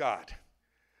obedience to God,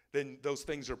 then those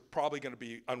things are probably going to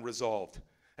be unresolved.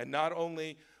 And not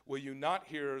only will you not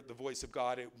hear the voice of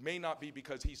God, it may not be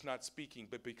because he's not speaking,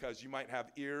 but because you might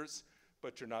have ears,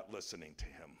 but you're not listening to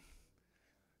him.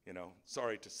 You know,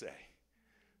 sorry to say.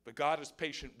 But God is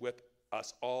patient with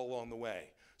us all along the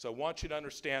way. So I want you to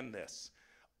understand this.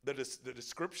 The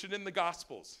description in the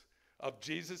Gospels of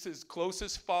Jesus'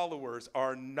 closest followers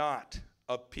are not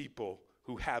of people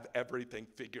who have everything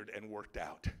figured and worked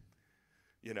out.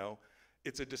 You know,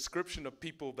 it's a description of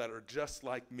people that are just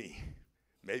like me,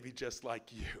 maybe just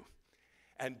like you.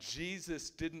 And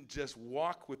Jesus didn't just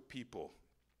walk with people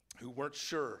who weren't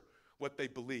sure what they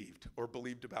believed or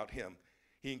believed about him.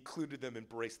 He included them,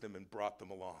 embraced them, and brought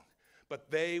them along. But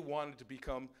they wanted to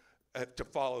become, to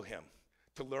follow him,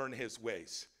 to learn his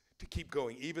ways, to keep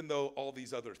going, even though all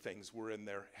these other things were in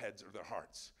their heads or their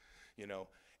hearts. You know,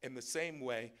 in the same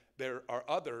way, there are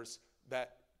others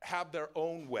that have their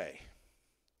own way,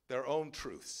 their own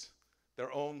truths,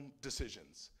 their own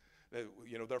decisions.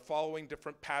 You know, they're following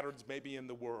different patterns maybe in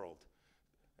the world.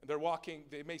 They're walking,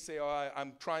 they may say, oh,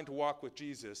 I'm trying to walk with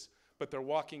Jesus, but they're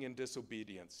walking in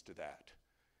disobedience to that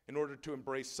in order to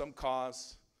embrace some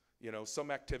cause, you know,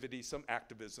 some activity, some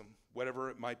activism, whatever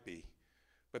it might be.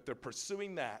 But they're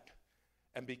pursuing that,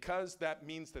 and because that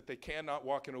means that they cannot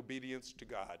walk in obedience to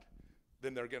God,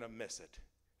 then they're going to miss it,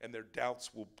 and their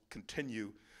doubts will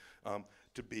continue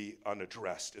to be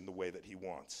unaddressed in the way that he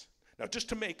wants. Now, just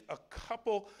to make a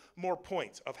couple more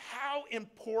points of how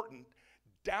important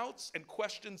doubts and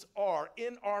questions are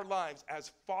in our lives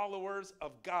as followers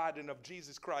of God and of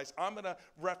Jesus Christ, I'm going to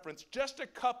reference just a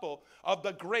couple of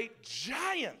the great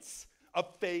giants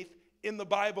of faith in the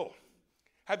Bible.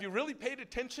 Have you really paid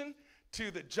attention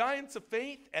to the giants of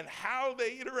faith and how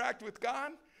they interact with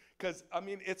God? Because, I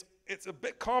mean, it's a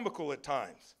bit comical at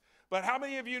times. But how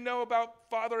many of you know about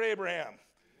Father Abraham?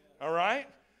 All right?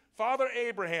 Father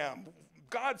Abraham,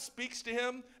 God speaks to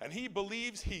him, and he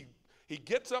believes he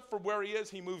gets up from where he is.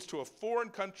 He moves to a foreign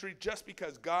country just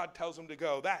because God tells him to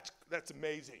go. That's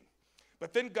amazing.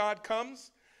 But then God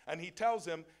comes, and he tells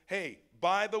him, hey,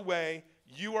 by the way,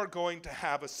 you are going to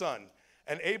have a son.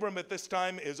 And Abram at this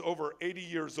time is over 80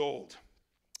 years old.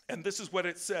 And this is what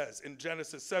it says in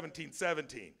Genesis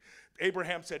 17:17.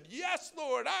 Abraham said, yes,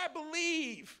 Lord, I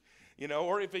believe. You know,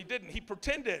 or if he didn't, he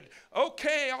pretended,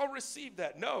 okay, I'll receive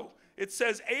that. No, it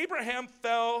says Abraham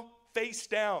fell face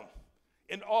down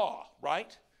in awe,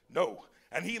 right? No.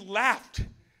 And he laughed,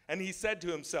 and he said to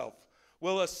himself,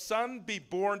 will a son be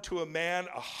born to a man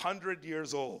 100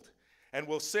 years old? And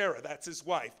will Sarah, that's his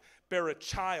wife, bear a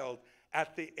child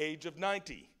at the age of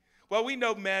 90? Well, we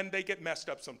know men, they get messed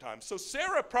up sometimes. So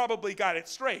Sarah probably got it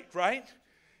straight, right?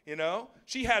 You know,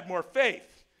 she had more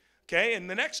faith. Okay, in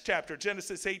the next chapter,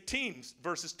 Genesis 18,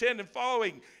 verses 10 and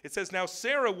following, it says, now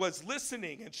Sarah was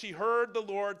listening, and she heard the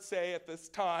Lord say at this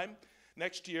time,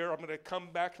 next year, I'm going to come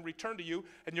back and return to you,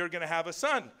 and you're going to have a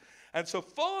son. And so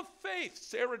full of faith,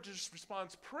 Sarah just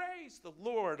responds, praise the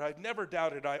Lord. I never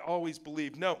doubted. I always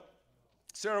believed. No,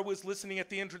 Sarah was listening at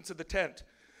the entrance of the tent,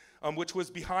 which was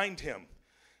behind him.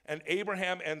 And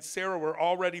Abraham and Sarah were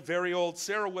already very old.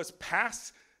 Sarah was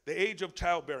past the age of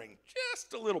childbearing,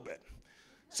 just a little bit.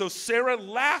 So Sarah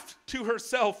laughed to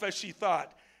herself as she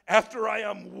thought, after I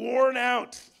am worn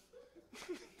out.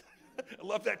 I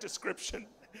love that description.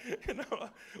 You know,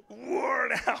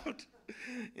 worn out.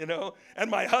 You know, and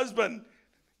my husband,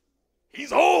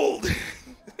 he's old.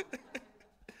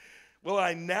 Will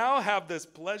I now have this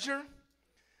pleasure?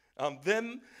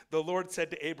 Then the Lord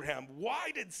said to Abraham,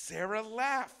 why did Sarah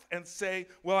laugh and say,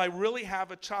 well, I really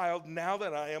have a child now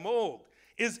that I am old?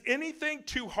 Is anything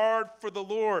too hard for the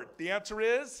Lord? The answer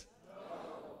is no.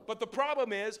 But the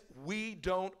problem is we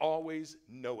don't always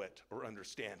know it or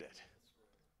understand it.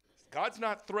 God's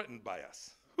not threatened by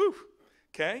us. Whew.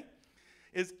 Okay?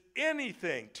 Is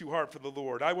anything too hard for the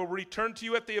Lord? I will return to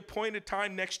you at the appointed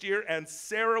time next year, and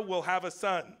Sarah will have a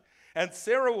son. And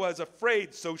Sarah was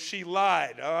afraid, so she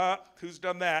lied. Who's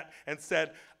done that? And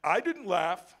said, I didn't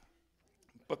laugh.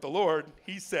 But the Lord,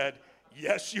 he said,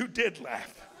 yes, you did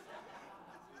laugh.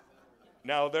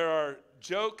 Now, there are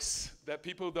jokes that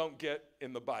people don't get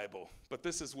in the Bible, but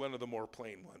this is one of the more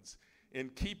plain ones. In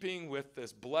keeping with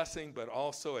this blessing, but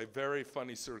also a very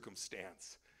funny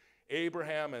circumstance,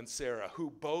 Abraham and Sarah, who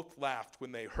both laughed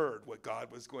when they heard what God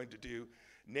was going to do,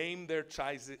 named their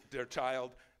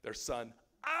child, their son,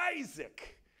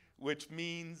 Isaac, which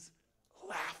means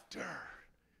laughter.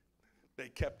 They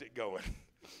kept it going.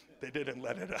 They didn't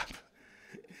let it up.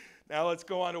 Now let's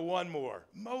go on to one more.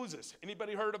 Moses.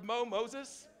 Anybody heard of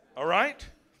Moses? All right.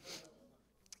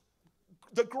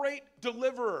 The great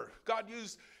deliverer. God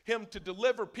used him to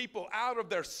deliver people out of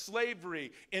their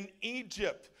slavery in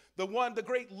Egypt. The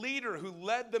great leader who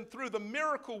led them through, the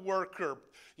miracle worker,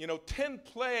 10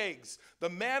 plagues, the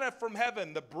manna from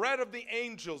heaven, the bread of the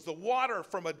angels, the water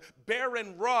from a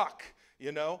barren rock.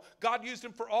 God used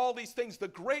him for all these things. The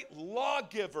great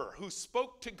lawgiver who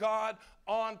spoke to God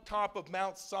on top of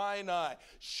Mount Sinai.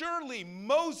 Surely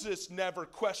Moses never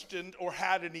questioned or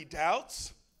had any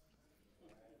doubts.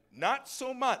 Not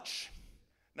so much.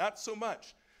 Not so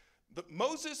much.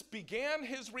 Moses began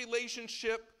his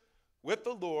relationship with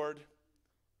the Lord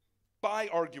by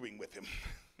arguing with him.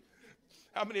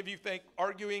 How many of you think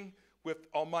arguing with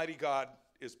Almighty God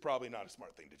is probably not a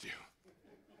smart thing to do?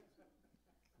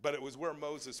 But it was where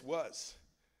Moses was.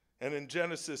 And in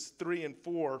Genesis 3 and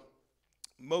 4,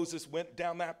 Moses went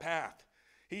down that path.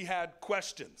 He had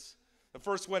questions. The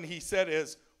first one he said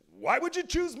is, why would you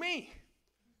choose me?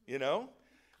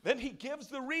 Then he gives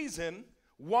the reason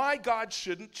why God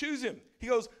shouldn't choose him. He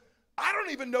goes, I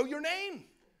don't even know your name.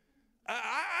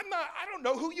 I don't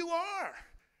know who you are.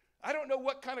 I don't know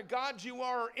what kind of God you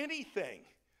are or anything.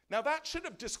 Now that should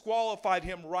have disqualified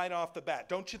him right off the bat,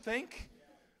 don't you think?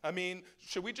 I mean,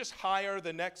 should we just hire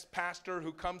the next pastor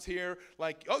who comes here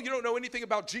like, oh, you don't know anything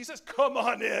about Jesus? Come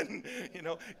on in,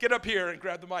 get up here and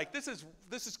grab the mic. This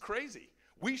is crazy.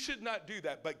 We should not do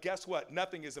that, but guess what?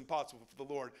 Nothing is impossible for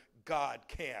the Lord. God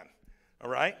can, all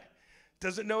right?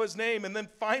 Doesn't know his name. And then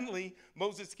finally,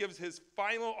 Moses gives his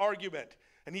final argument.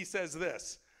 And he says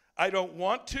this, I don't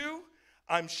want to,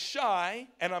 I'm shy,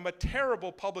 and I'm a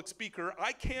terrible public speaker.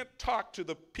 I can't talk to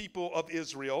the people of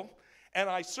Israel, and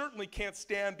I certainly can't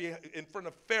stand in front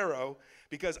of Pharaoh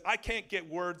because I can't get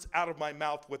words out of my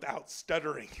mouth without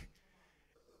stuttering.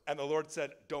 And the Lord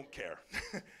said, don't care.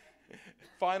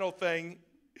 Final thing,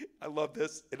 I love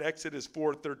this, in Exodus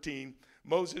 4:13,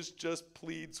 Moses just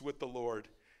pleads with the Lord.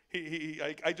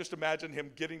 I just imagine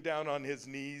him getting down on his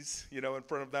knees, in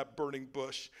front of that burning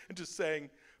bush and just saying,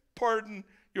 pardon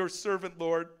your servant,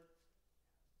 Lord.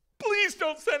 Please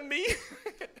don't send me.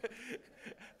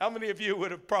 How many of you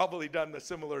would have probably done the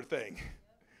similar thing?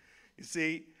 You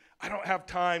see, I don't have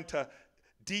time to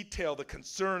detail the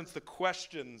concerns, the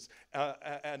questions,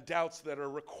 and doubts that are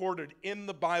recorded in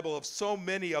the Bible of so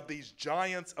many of these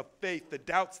giants of faith, the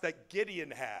doubts that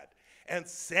Gideon had and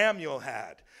Samuel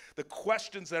had, the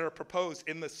questions that are proposed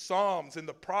in the Psalms, in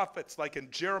the prophets, like in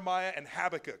Jeremiah and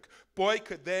Habakkuk. Boy,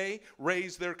 could they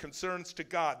raise their concerns to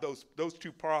God, those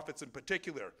two prophets in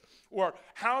particular. Or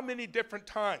how many different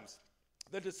times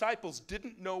the disciples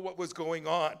didn't know what was going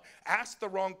on, asked the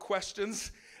wrong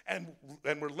questions, and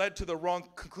were led to the wrong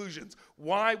conclusions.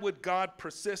 Why would God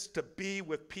persist to be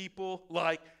with people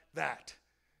like that?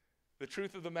 The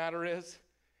truth of the matter is,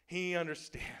 he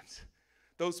understands.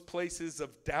 Those places of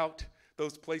doubt,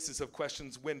 those places of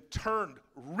questions, when turned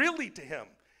really to him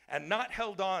and not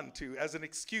held on to as an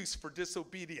excuse for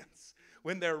disobedience,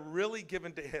 when they're really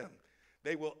given to him,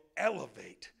 they will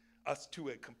elevate us to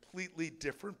a completely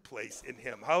different place in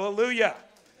him. Hallelujah.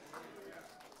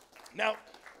 Now,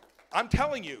 I'm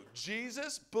telling you,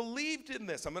 Jesus believed in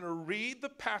this. I'm going to read the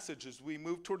passage as we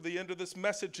move toward the end of this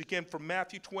message again from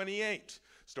Matthew 28,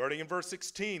 starting in verse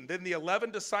 16. Then the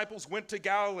 11 disciples went to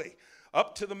Galilee,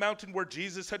 up to the mountain where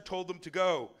Jesus had told them to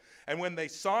go. And when they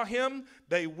saw him,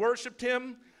 they worshiped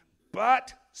him,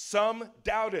 but some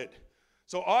doubted.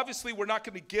 So obviously we're not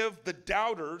going to give the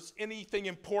doubters anything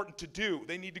important to do.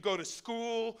 They need to go to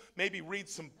school, maybe read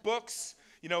some books,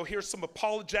 hear some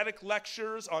apologetic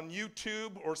lectures on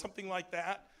YouTube or something like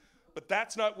that. But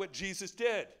that's not what Jesus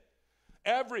did.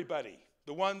 Everybody,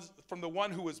 from the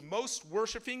one who was most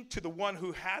worshiping to the one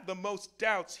who had the most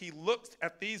doubts, he looked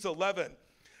at these 11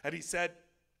 and he said,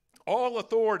 all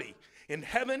authority in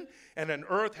heaven and on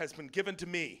earth has been given to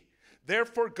me.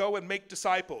 Therefore, go and make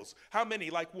disciples. How many?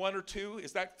 Like 1 or 2?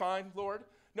 Is that fine, Lord?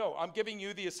 No, I'm giving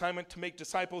you the assignment to make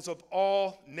disciples of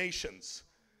all nations.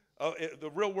 The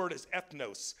real word is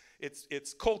ethnos.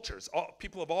 It's cultures,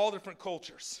 people of all different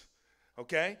cultures.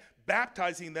 Okay?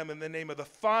 Baptizing them in the name of the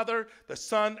Father, the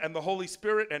Son, and the Holy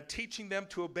Spirit, and teaching them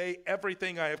to obey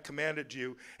everything I have commanded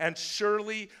you. And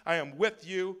surely I am with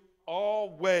you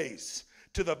always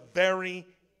to the very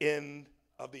end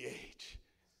of the age.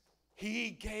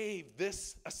 He gave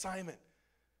this assignment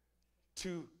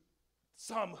to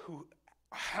some who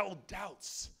held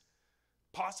doubts,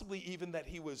 possibly even that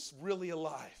he was really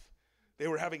alive. They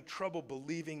were having trouble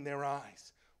believing their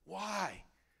eyes. Why?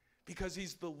 Because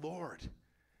he's the Lord,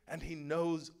 and he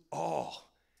knows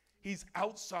all. He's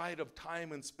outside of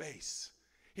time and space.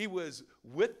 He was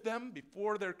with them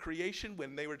before their creation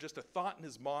when they were just a thought in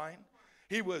his mind.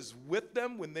 He was with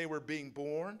them when they were being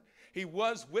born. He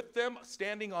was with them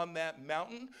standing on that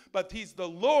mountain, but he's the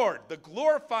Lord, the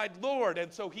glorified Lord.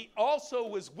 And so he also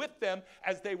was with them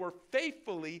as they were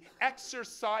faithfully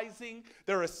exercising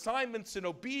their assignments in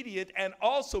obedience and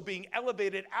also being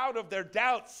elevated out of their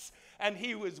doubts. And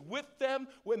he was with them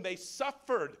when they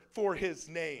suffered for his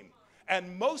name.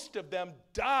 And most of them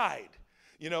died,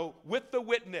 with the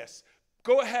witness,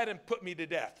 go ahead and put me to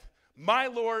death. My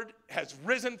Lord has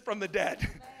risen from the dead.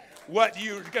 What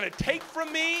you're going to take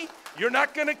from me, you're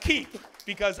not going to keep,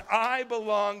 because I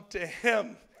belong to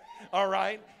him. All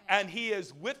right? And he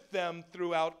is with them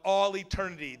throughout all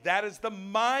eternity. That is the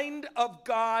mind of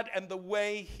God and the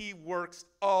way he works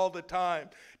all the time.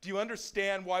 Do you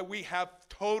understand why we have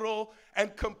total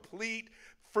and complete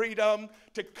freedom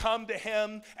to come to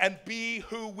him and be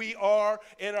who we are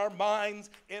in our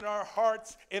minds, in our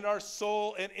hearts, in our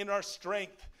soul, and in our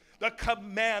strength? The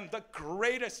command, the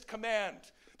greatest command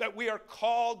that we are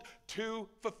called to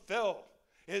fulfill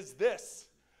is this: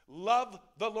 love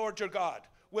the Lord your God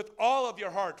with all of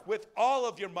your heart, with all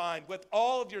of your mind, with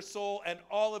all of your soul, and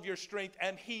all of your strength.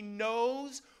 And he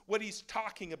knows what he's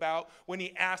talking about when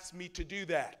he asks me to do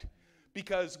that.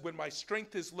 Because when my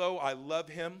strength is low, I love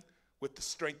him with the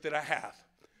strength that I have.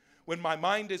 When my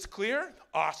mind is clear,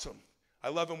 awesome. I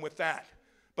love him with that.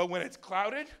 But when it's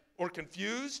clouded or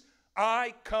confused,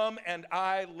 I come and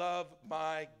I love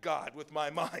my God with my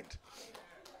mind.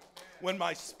 When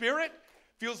my spirit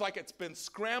feels like it's been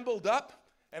scrambled up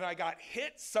and I got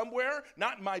hit somewhere,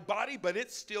 not in my body, but it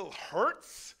still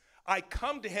hurts, I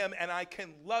come to him and I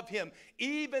can love him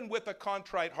even with a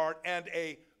contrite heart and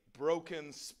a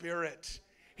broken spirit.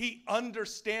 He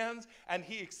understands and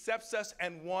he accepts us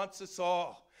and wants us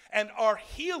all. And our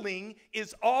healing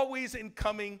is always in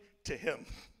coming to him.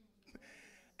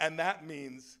 And that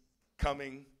means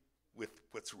coming with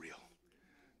what's real.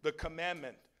 The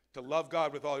commandment to love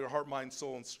God with all your heart, mind,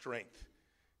 soul, and strength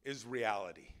is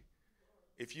reality.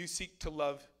 If you seek to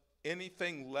love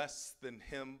anything less than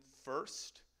him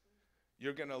first,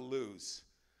 you're going to lose,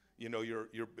 your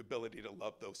ability to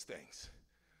love those things.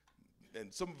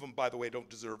 And some of them, by the way, don't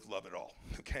deserve love at all,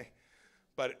 okay?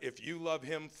 But if you love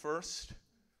him first,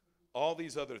 all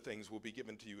these other things will be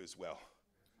given to you as well.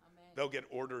 Amen. They'll get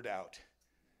ordered out.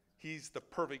 He's the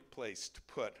perfect place to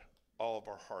put all of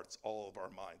our hearts, all of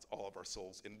our minds, all of our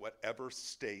souls in whatever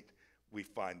state we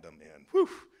find them in. Whew.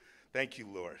 Thank you,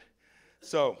 Lord.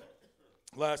 So,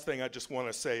 last thing I just want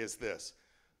to say is this.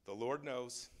 The Lord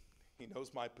knows. He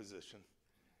knows my position.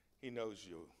 He knows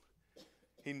you.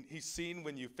 He's seen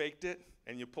when you faked it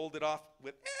and you pulled it off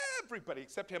with everybody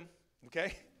except him,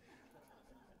 okay?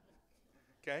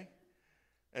 Okay?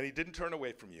 And he didn't turn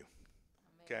away from you,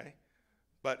 okay?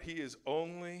 But he is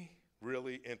only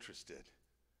really interested,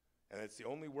 and it's the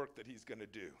only work that he's going to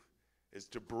do, is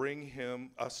to bring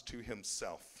us to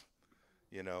himself,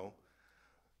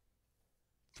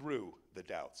 through the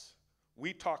doubts.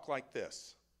 We talk like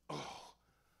this. Oh,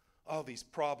 all these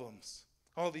problems,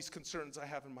 all these concerns I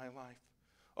have in my life.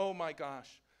 Oh my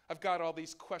gosh, I've got all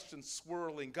these questions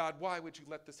swirling. God, why would you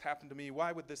let this happen to me?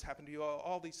 Why would this happen to you?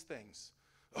 All these things.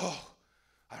 Oh,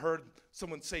 I heard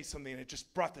someone say something and it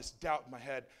just brought this doubt in my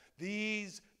head.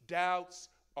 These doubts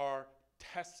are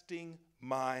testing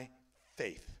my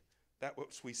faith. That's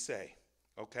what we say,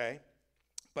 okay?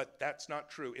 But that's not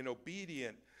true. In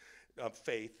obedient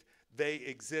faith, they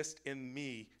exist in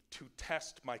me to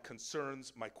test my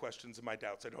concerns, my questions, and my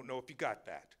doubts. I don't know if you got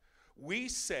that. We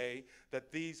say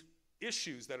that these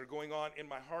issues that are going on in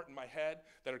my heart and my head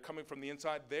that are coming from the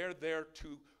inside, they're there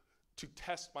to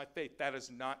test my faith. That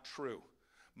is not true.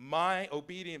 My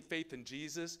obedient faith in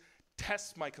Jesus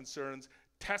tests my concerns,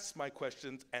 tests my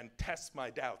questions, and tests my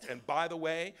doubts. And by the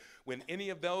way, when any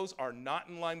of those are not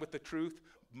in line with the truth,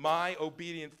 my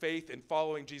obedient faith in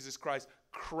following Jesus Christ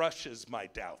crushes my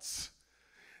doubts.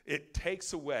 It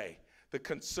takes away the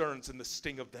concerns and the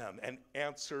sting of them and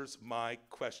answers my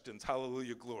questions.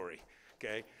 Hallelujah, glory.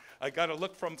 Okay, I got a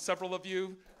look from several of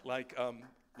you like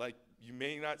you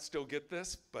may not still get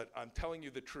this, but I'm telling you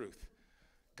the truth.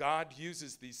 God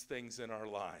uses these things in our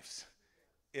lives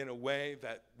in a way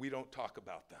that we don't talk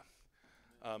about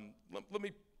them. Let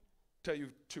me tell you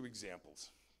 2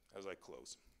 examples as I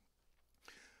close.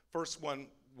 First one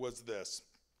was this.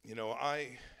 You know,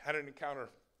 I had an encounter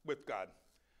with God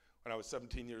when I was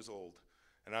 17 years old,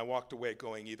 and I walked away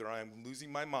going, either I'm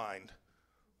losing my mind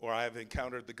or I have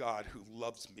encountered the God who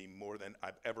loves me more than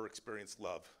I've ever experienced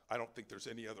love. I don't think there's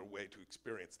any other way to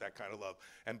experience that kind of love.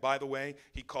 And by the way,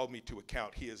 he called me to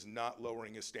account. He is not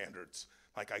lowering his standards.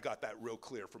 Like, I got that real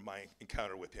clear from my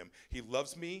encounter with him. He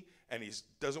loves me, and he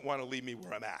doesn't want to leave me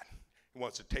where I'm at. He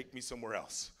wants to take me somewhere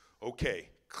else. Okay,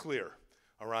 clear,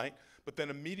 all right? But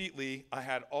then immediately, I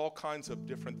had all kinds of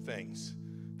different things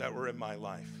that were in my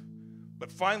life.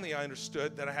 But finally, I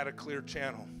understood that I had a clear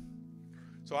channel.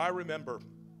 So I remember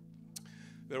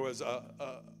there was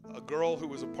a girl who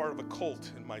was a part of a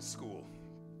cult in my school.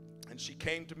 And she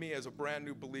came to me as a brand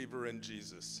new believer in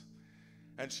Jesus.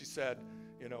 And she said,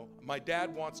 you know, my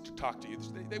dad wants to talk to you.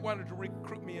 They wanted to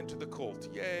recruit me into the cult.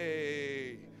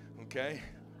 Yay, okay?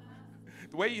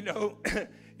 The way you know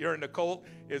you're in a cult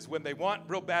is when they want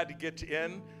real bad to get you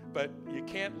in, but you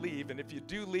can't leave. And if you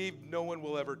do leave, no one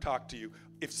will ever talk to you.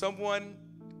 If someone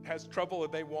has trouble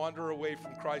and they wander away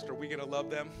from Christ, are we going to love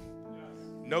them? Yes.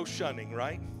 No shunning,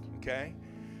 right? Okay?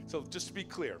 So just to be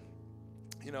clear,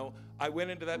 you know, I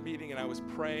went into that meeting and I was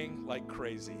praying like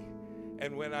crazy.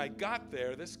 And when I got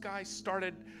there, this guy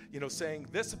started, you know, saying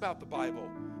this about the Bible.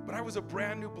 But I was a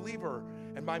brand new believer,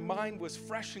 and my mind was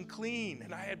fresh and clean.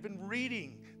 And I had been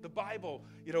reading the Bible,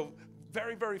 you know,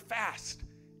 very, very fast.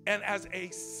 And as a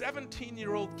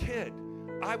 17-year-old kid,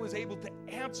 I was able to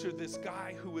answer this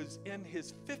guy who was in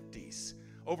his 50s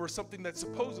over something that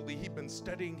supposedly he'd been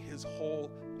studying his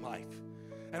whole life.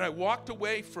 And I walked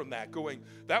away from that going,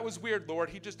 that was weird, Lord.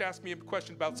 He just asked me a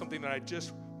question about something that I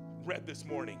just read this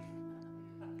morning.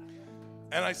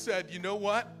 And I said, you know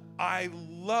what? I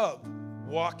love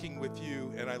walking with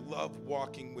you, and I love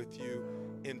walking with you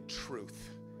in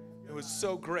truth. It was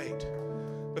so great.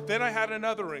 But then I had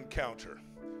another encounter.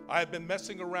 I had been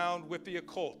messing around with the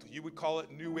occult. You would call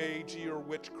it New Agey or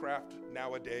witchcraft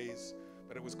nowadays,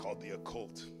 but it was called the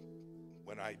occult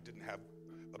when I didn't have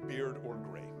a beard or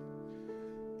gray.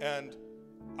 And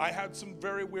I had some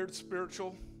very weird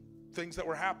spiritual things that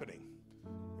were happening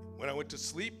when I went to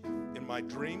sleep, in my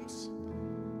dreams.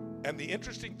 And the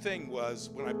interesting thing was,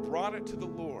 when I brought it to the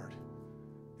Lord,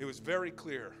 it was very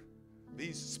clear.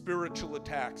 These spiritual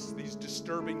attacks, these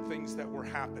disturbing things that were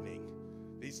happening,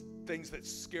 these things that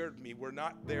scared me were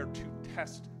not there to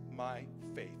test my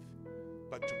faith,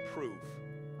 but to prove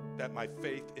that my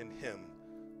faith in him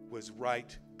was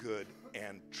right, good,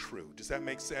 and true. Does that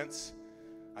make sense?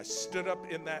 I stood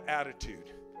up in that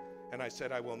attitude, and I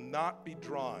said, I will not be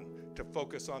drawn to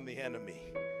focus on the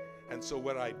enemy. And so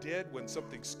what I did when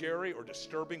something scary or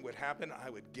disturbing would happen, I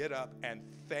would get up and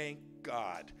thank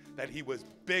God that he was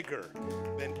bigger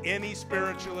than any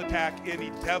spiritual attack,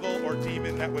 any devil or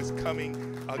demon that was coming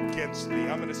against me.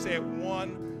 I'm going to say it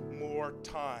one more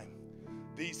time.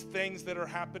 These things that are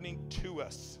happening to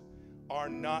us are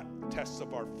not tests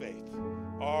of our faith.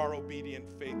 Our obedient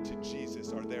faith to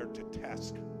Jesus are there to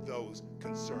test those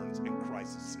concerns and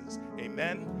crises.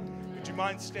 Amen? Would you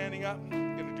mind standing up?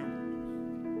 I'm going to do.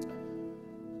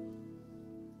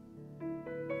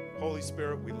 Holy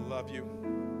Spirit, we love you.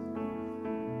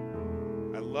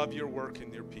 I love your work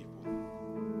in your people.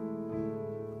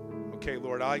 Okay,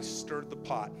 Lord, I stirred the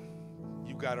pot.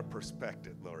 You've got to perspect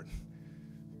it, Lord.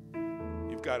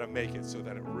 You've got to make it so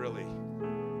that it really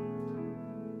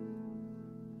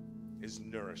is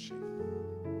nourishing.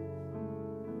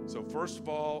 So first of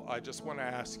all, I just want to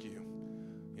ask you,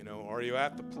 are you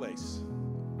at the place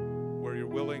where you're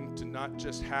willing to not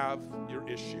just have your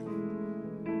issue,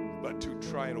 but to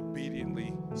try and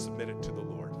obediently submit it to the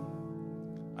Lord?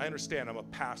 I understand I'm a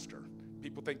pastor.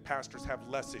 People think pastors have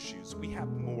less issues. We have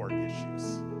more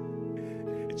issues.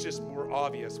 It's just more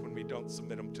obvious when we don't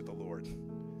submit them to the Lord.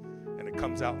 And it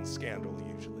comes out in scandal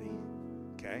usually,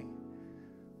 okay?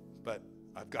 But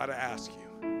I've got to ask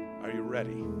you, are you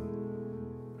ready?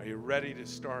 Are you ready to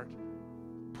start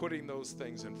putting those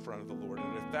things in front of the Lord?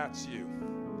 And if that's you,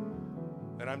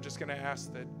 then I'm just going to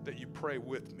ask that you pray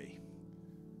with me.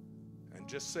 And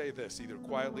just say this, either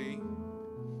quietly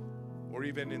or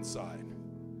even inside.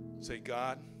 Say,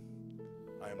 God,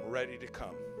 I am ready to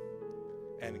come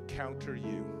and encounter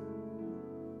you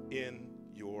in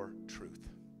your truth.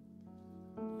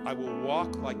 I will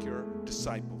walk like your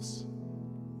disciples,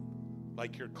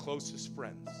 like your closest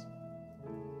friends,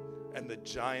 and the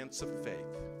giants of faith.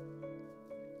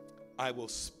 I will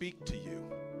speak to you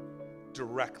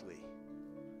directly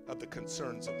of the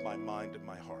concerns of my mind and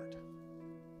my heart.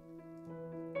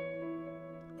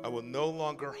 I will no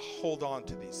longer hold on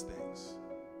to these things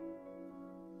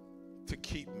to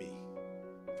keep me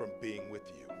from being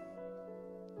with you.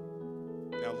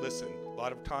 Now listen, a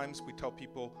lot of times we tell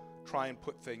people, try and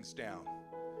put things down.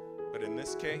 But in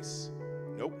this case,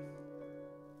 nope.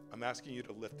 I'm asking you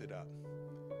to lift it up.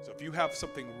 So if you have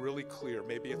something really clear,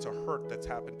 maybe it's a hurt that's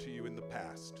happened to you in the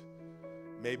past.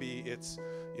 Maybe it's,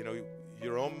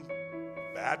 your own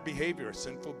bad behavior,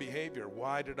 sinful behavior.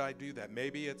 Why did I do that?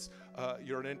 Maybe it's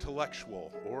you're an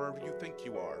intellectual, or you think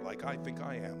you are, like I think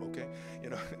I am, okay?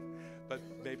 But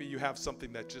maybe you have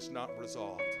something that's just not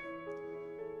resolved.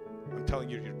 I'm telling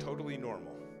you, you're totally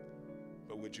normal.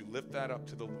 But would you lift that up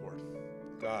to the Lord?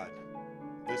 God,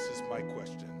 this is my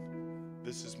question.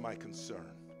 This is my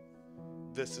concern.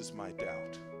 This is my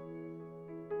doubt.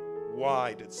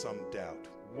 Why did some doubt?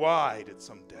 Why did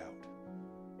some doubt?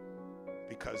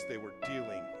 Because they were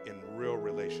dealing in real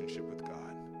relationship with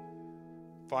God.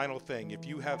 Final thing, if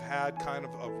you have had kind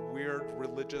of a weird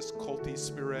religious culty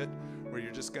spirit where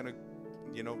you're just going to,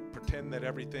 pretend that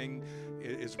everything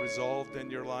is resolved in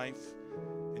your life,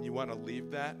 and you want to leave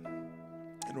that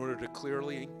in order to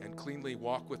clearly and cleanly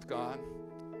walk with God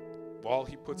while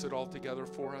he puts it all together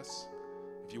for us,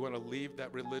 if you want to leave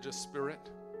that religious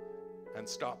spirit and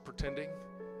stop pretending,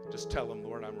 just tell him,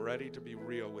 Lord, I'm ready to be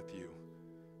real with you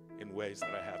in ways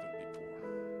that I haven't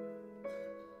before.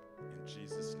 In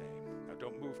Jesus' name. Now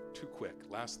don't move too quick.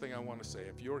 Last thing I want to say,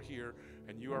 if you're here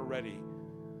and you are ready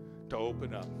to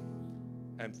open up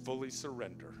and fully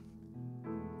surrender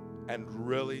and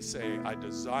really say, I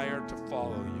desire to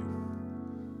follow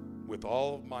you with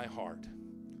all of my heart.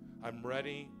 I'm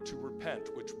ready to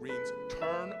repent, which means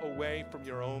turn away from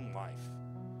your own life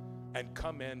and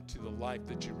come into the life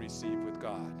that you receive with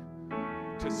God.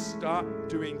 To stop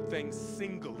doing things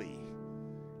singly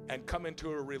and come into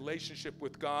a relationship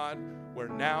with God where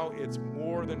now it's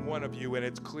more than one of you and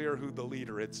it's clear who the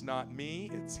leader. It's not me,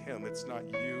 it's him. It's not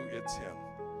you, it's him.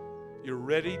 You're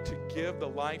ready to give the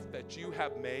life that you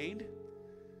have made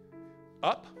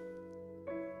up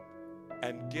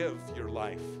and give your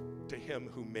life to him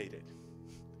who made it.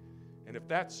 And if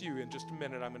that's you, in just a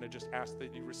minute, I'm going to just ask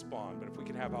that you respond. But if we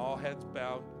can have all heads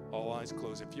bowed, all eyes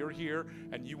closed. If you're here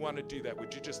and you want to do that,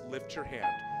 would you just lift your hand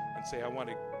and say, I want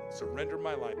to surrender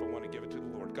my life. I want to give it to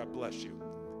the Lord. God bless you.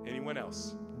 Anyone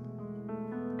else?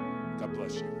 God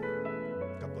bless you.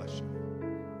 God bless you.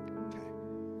 Okay.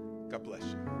 God bless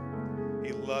you.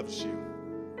 He loves you.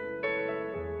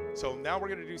 So now we're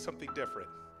going to do something different.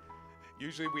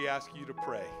 Usually we ask you to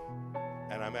pray.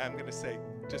 And I'm going to say,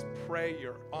 just pray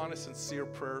your honest, sincere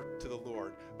prayer to the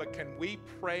Lord. But can we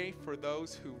pray for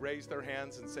those who raise their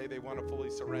hands and say they want to fully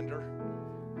surrender?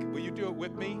 Will you do it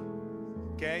with me?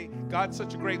 Okay? God's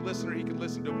such a great listener, he can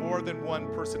listen to more than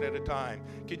one person at a time.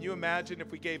 Can you imagine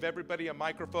if we gave everybody a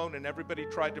microphone and everybody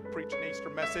tried to preach an Easter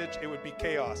message? It would be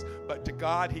chaos. But to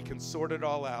God, he can sort it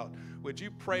all out. Would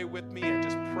you pray with me and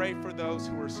just pray for those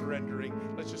who are surrendering?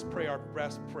 Let's just pray our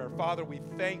best prayer. Father, we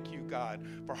thank you, God,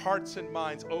 for hearts and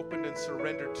minds opened and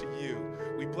surrendered to you.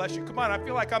 We bless you. Come on, I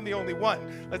feel like I'm the only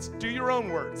one. Let's do your own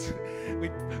words.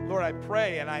 Lord, I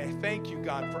pray and I thank you,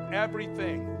 God, for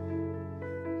everything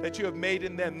that you have made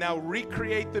in them. Now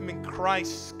recreate them in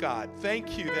Christ, God.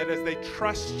 Thank you that as they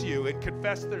trust you and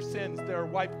confess their sins, they're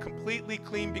wiped completely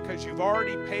clean because you've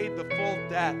already paid the full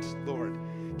debt, Lord.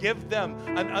 Give them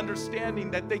an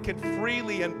understanding that they can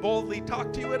freely and boldly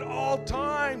talk to you at all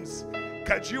times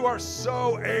because you are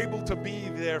so able to be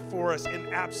there for us in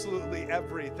absolutely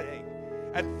everything.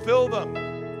 And fill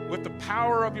them with the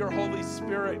power of your Holy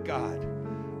Spirit, God,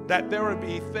 that there would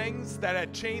be things that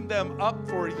had chained them up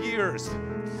for years,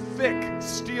 thick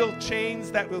steel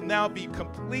chains that will now be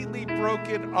completely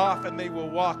broken off and they will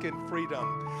walk in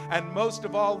freedom. And most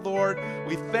of all, Lord,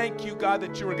 we thank you, God,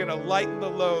 that you are going to lighten the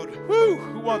load. Whew,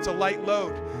 who wants a light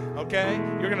load? Okay?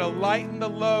 You're going to lighten the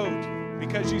load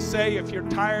because you say, if you're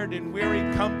tired and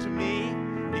weary, come to me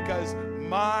because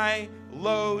my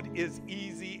load is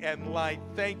easy and light.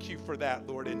 Thank you for that,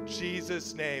 Lord, in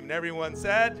Jesus' name. And everyone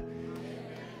said,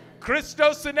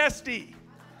 Christos Anesti.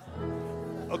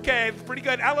 Okay, it's pretty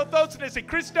good. Alathos Anesti.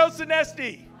 Christos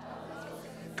Anesti.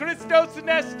 Christos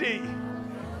Anesti.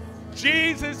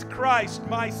 Jesus Christ,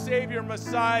 my Savior,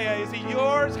 Messiah, is He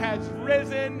yours? Has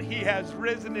risen. He has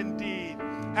risen indeed.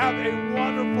 Have a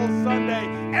wonderful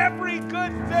Sunday. Every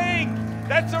good thing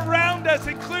that's around us,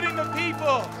 including the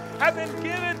people, have been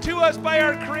given to us by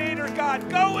our Creator God.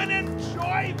 Go and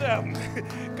enjoy them.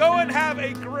 Go and have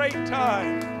a great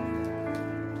time.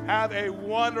 Have a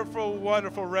wonderful,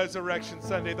 wonderful Resurrection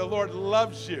Sunday. The Lord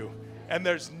loves you, and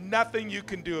there's nothing you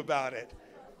can do about it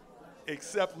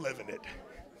except live in it.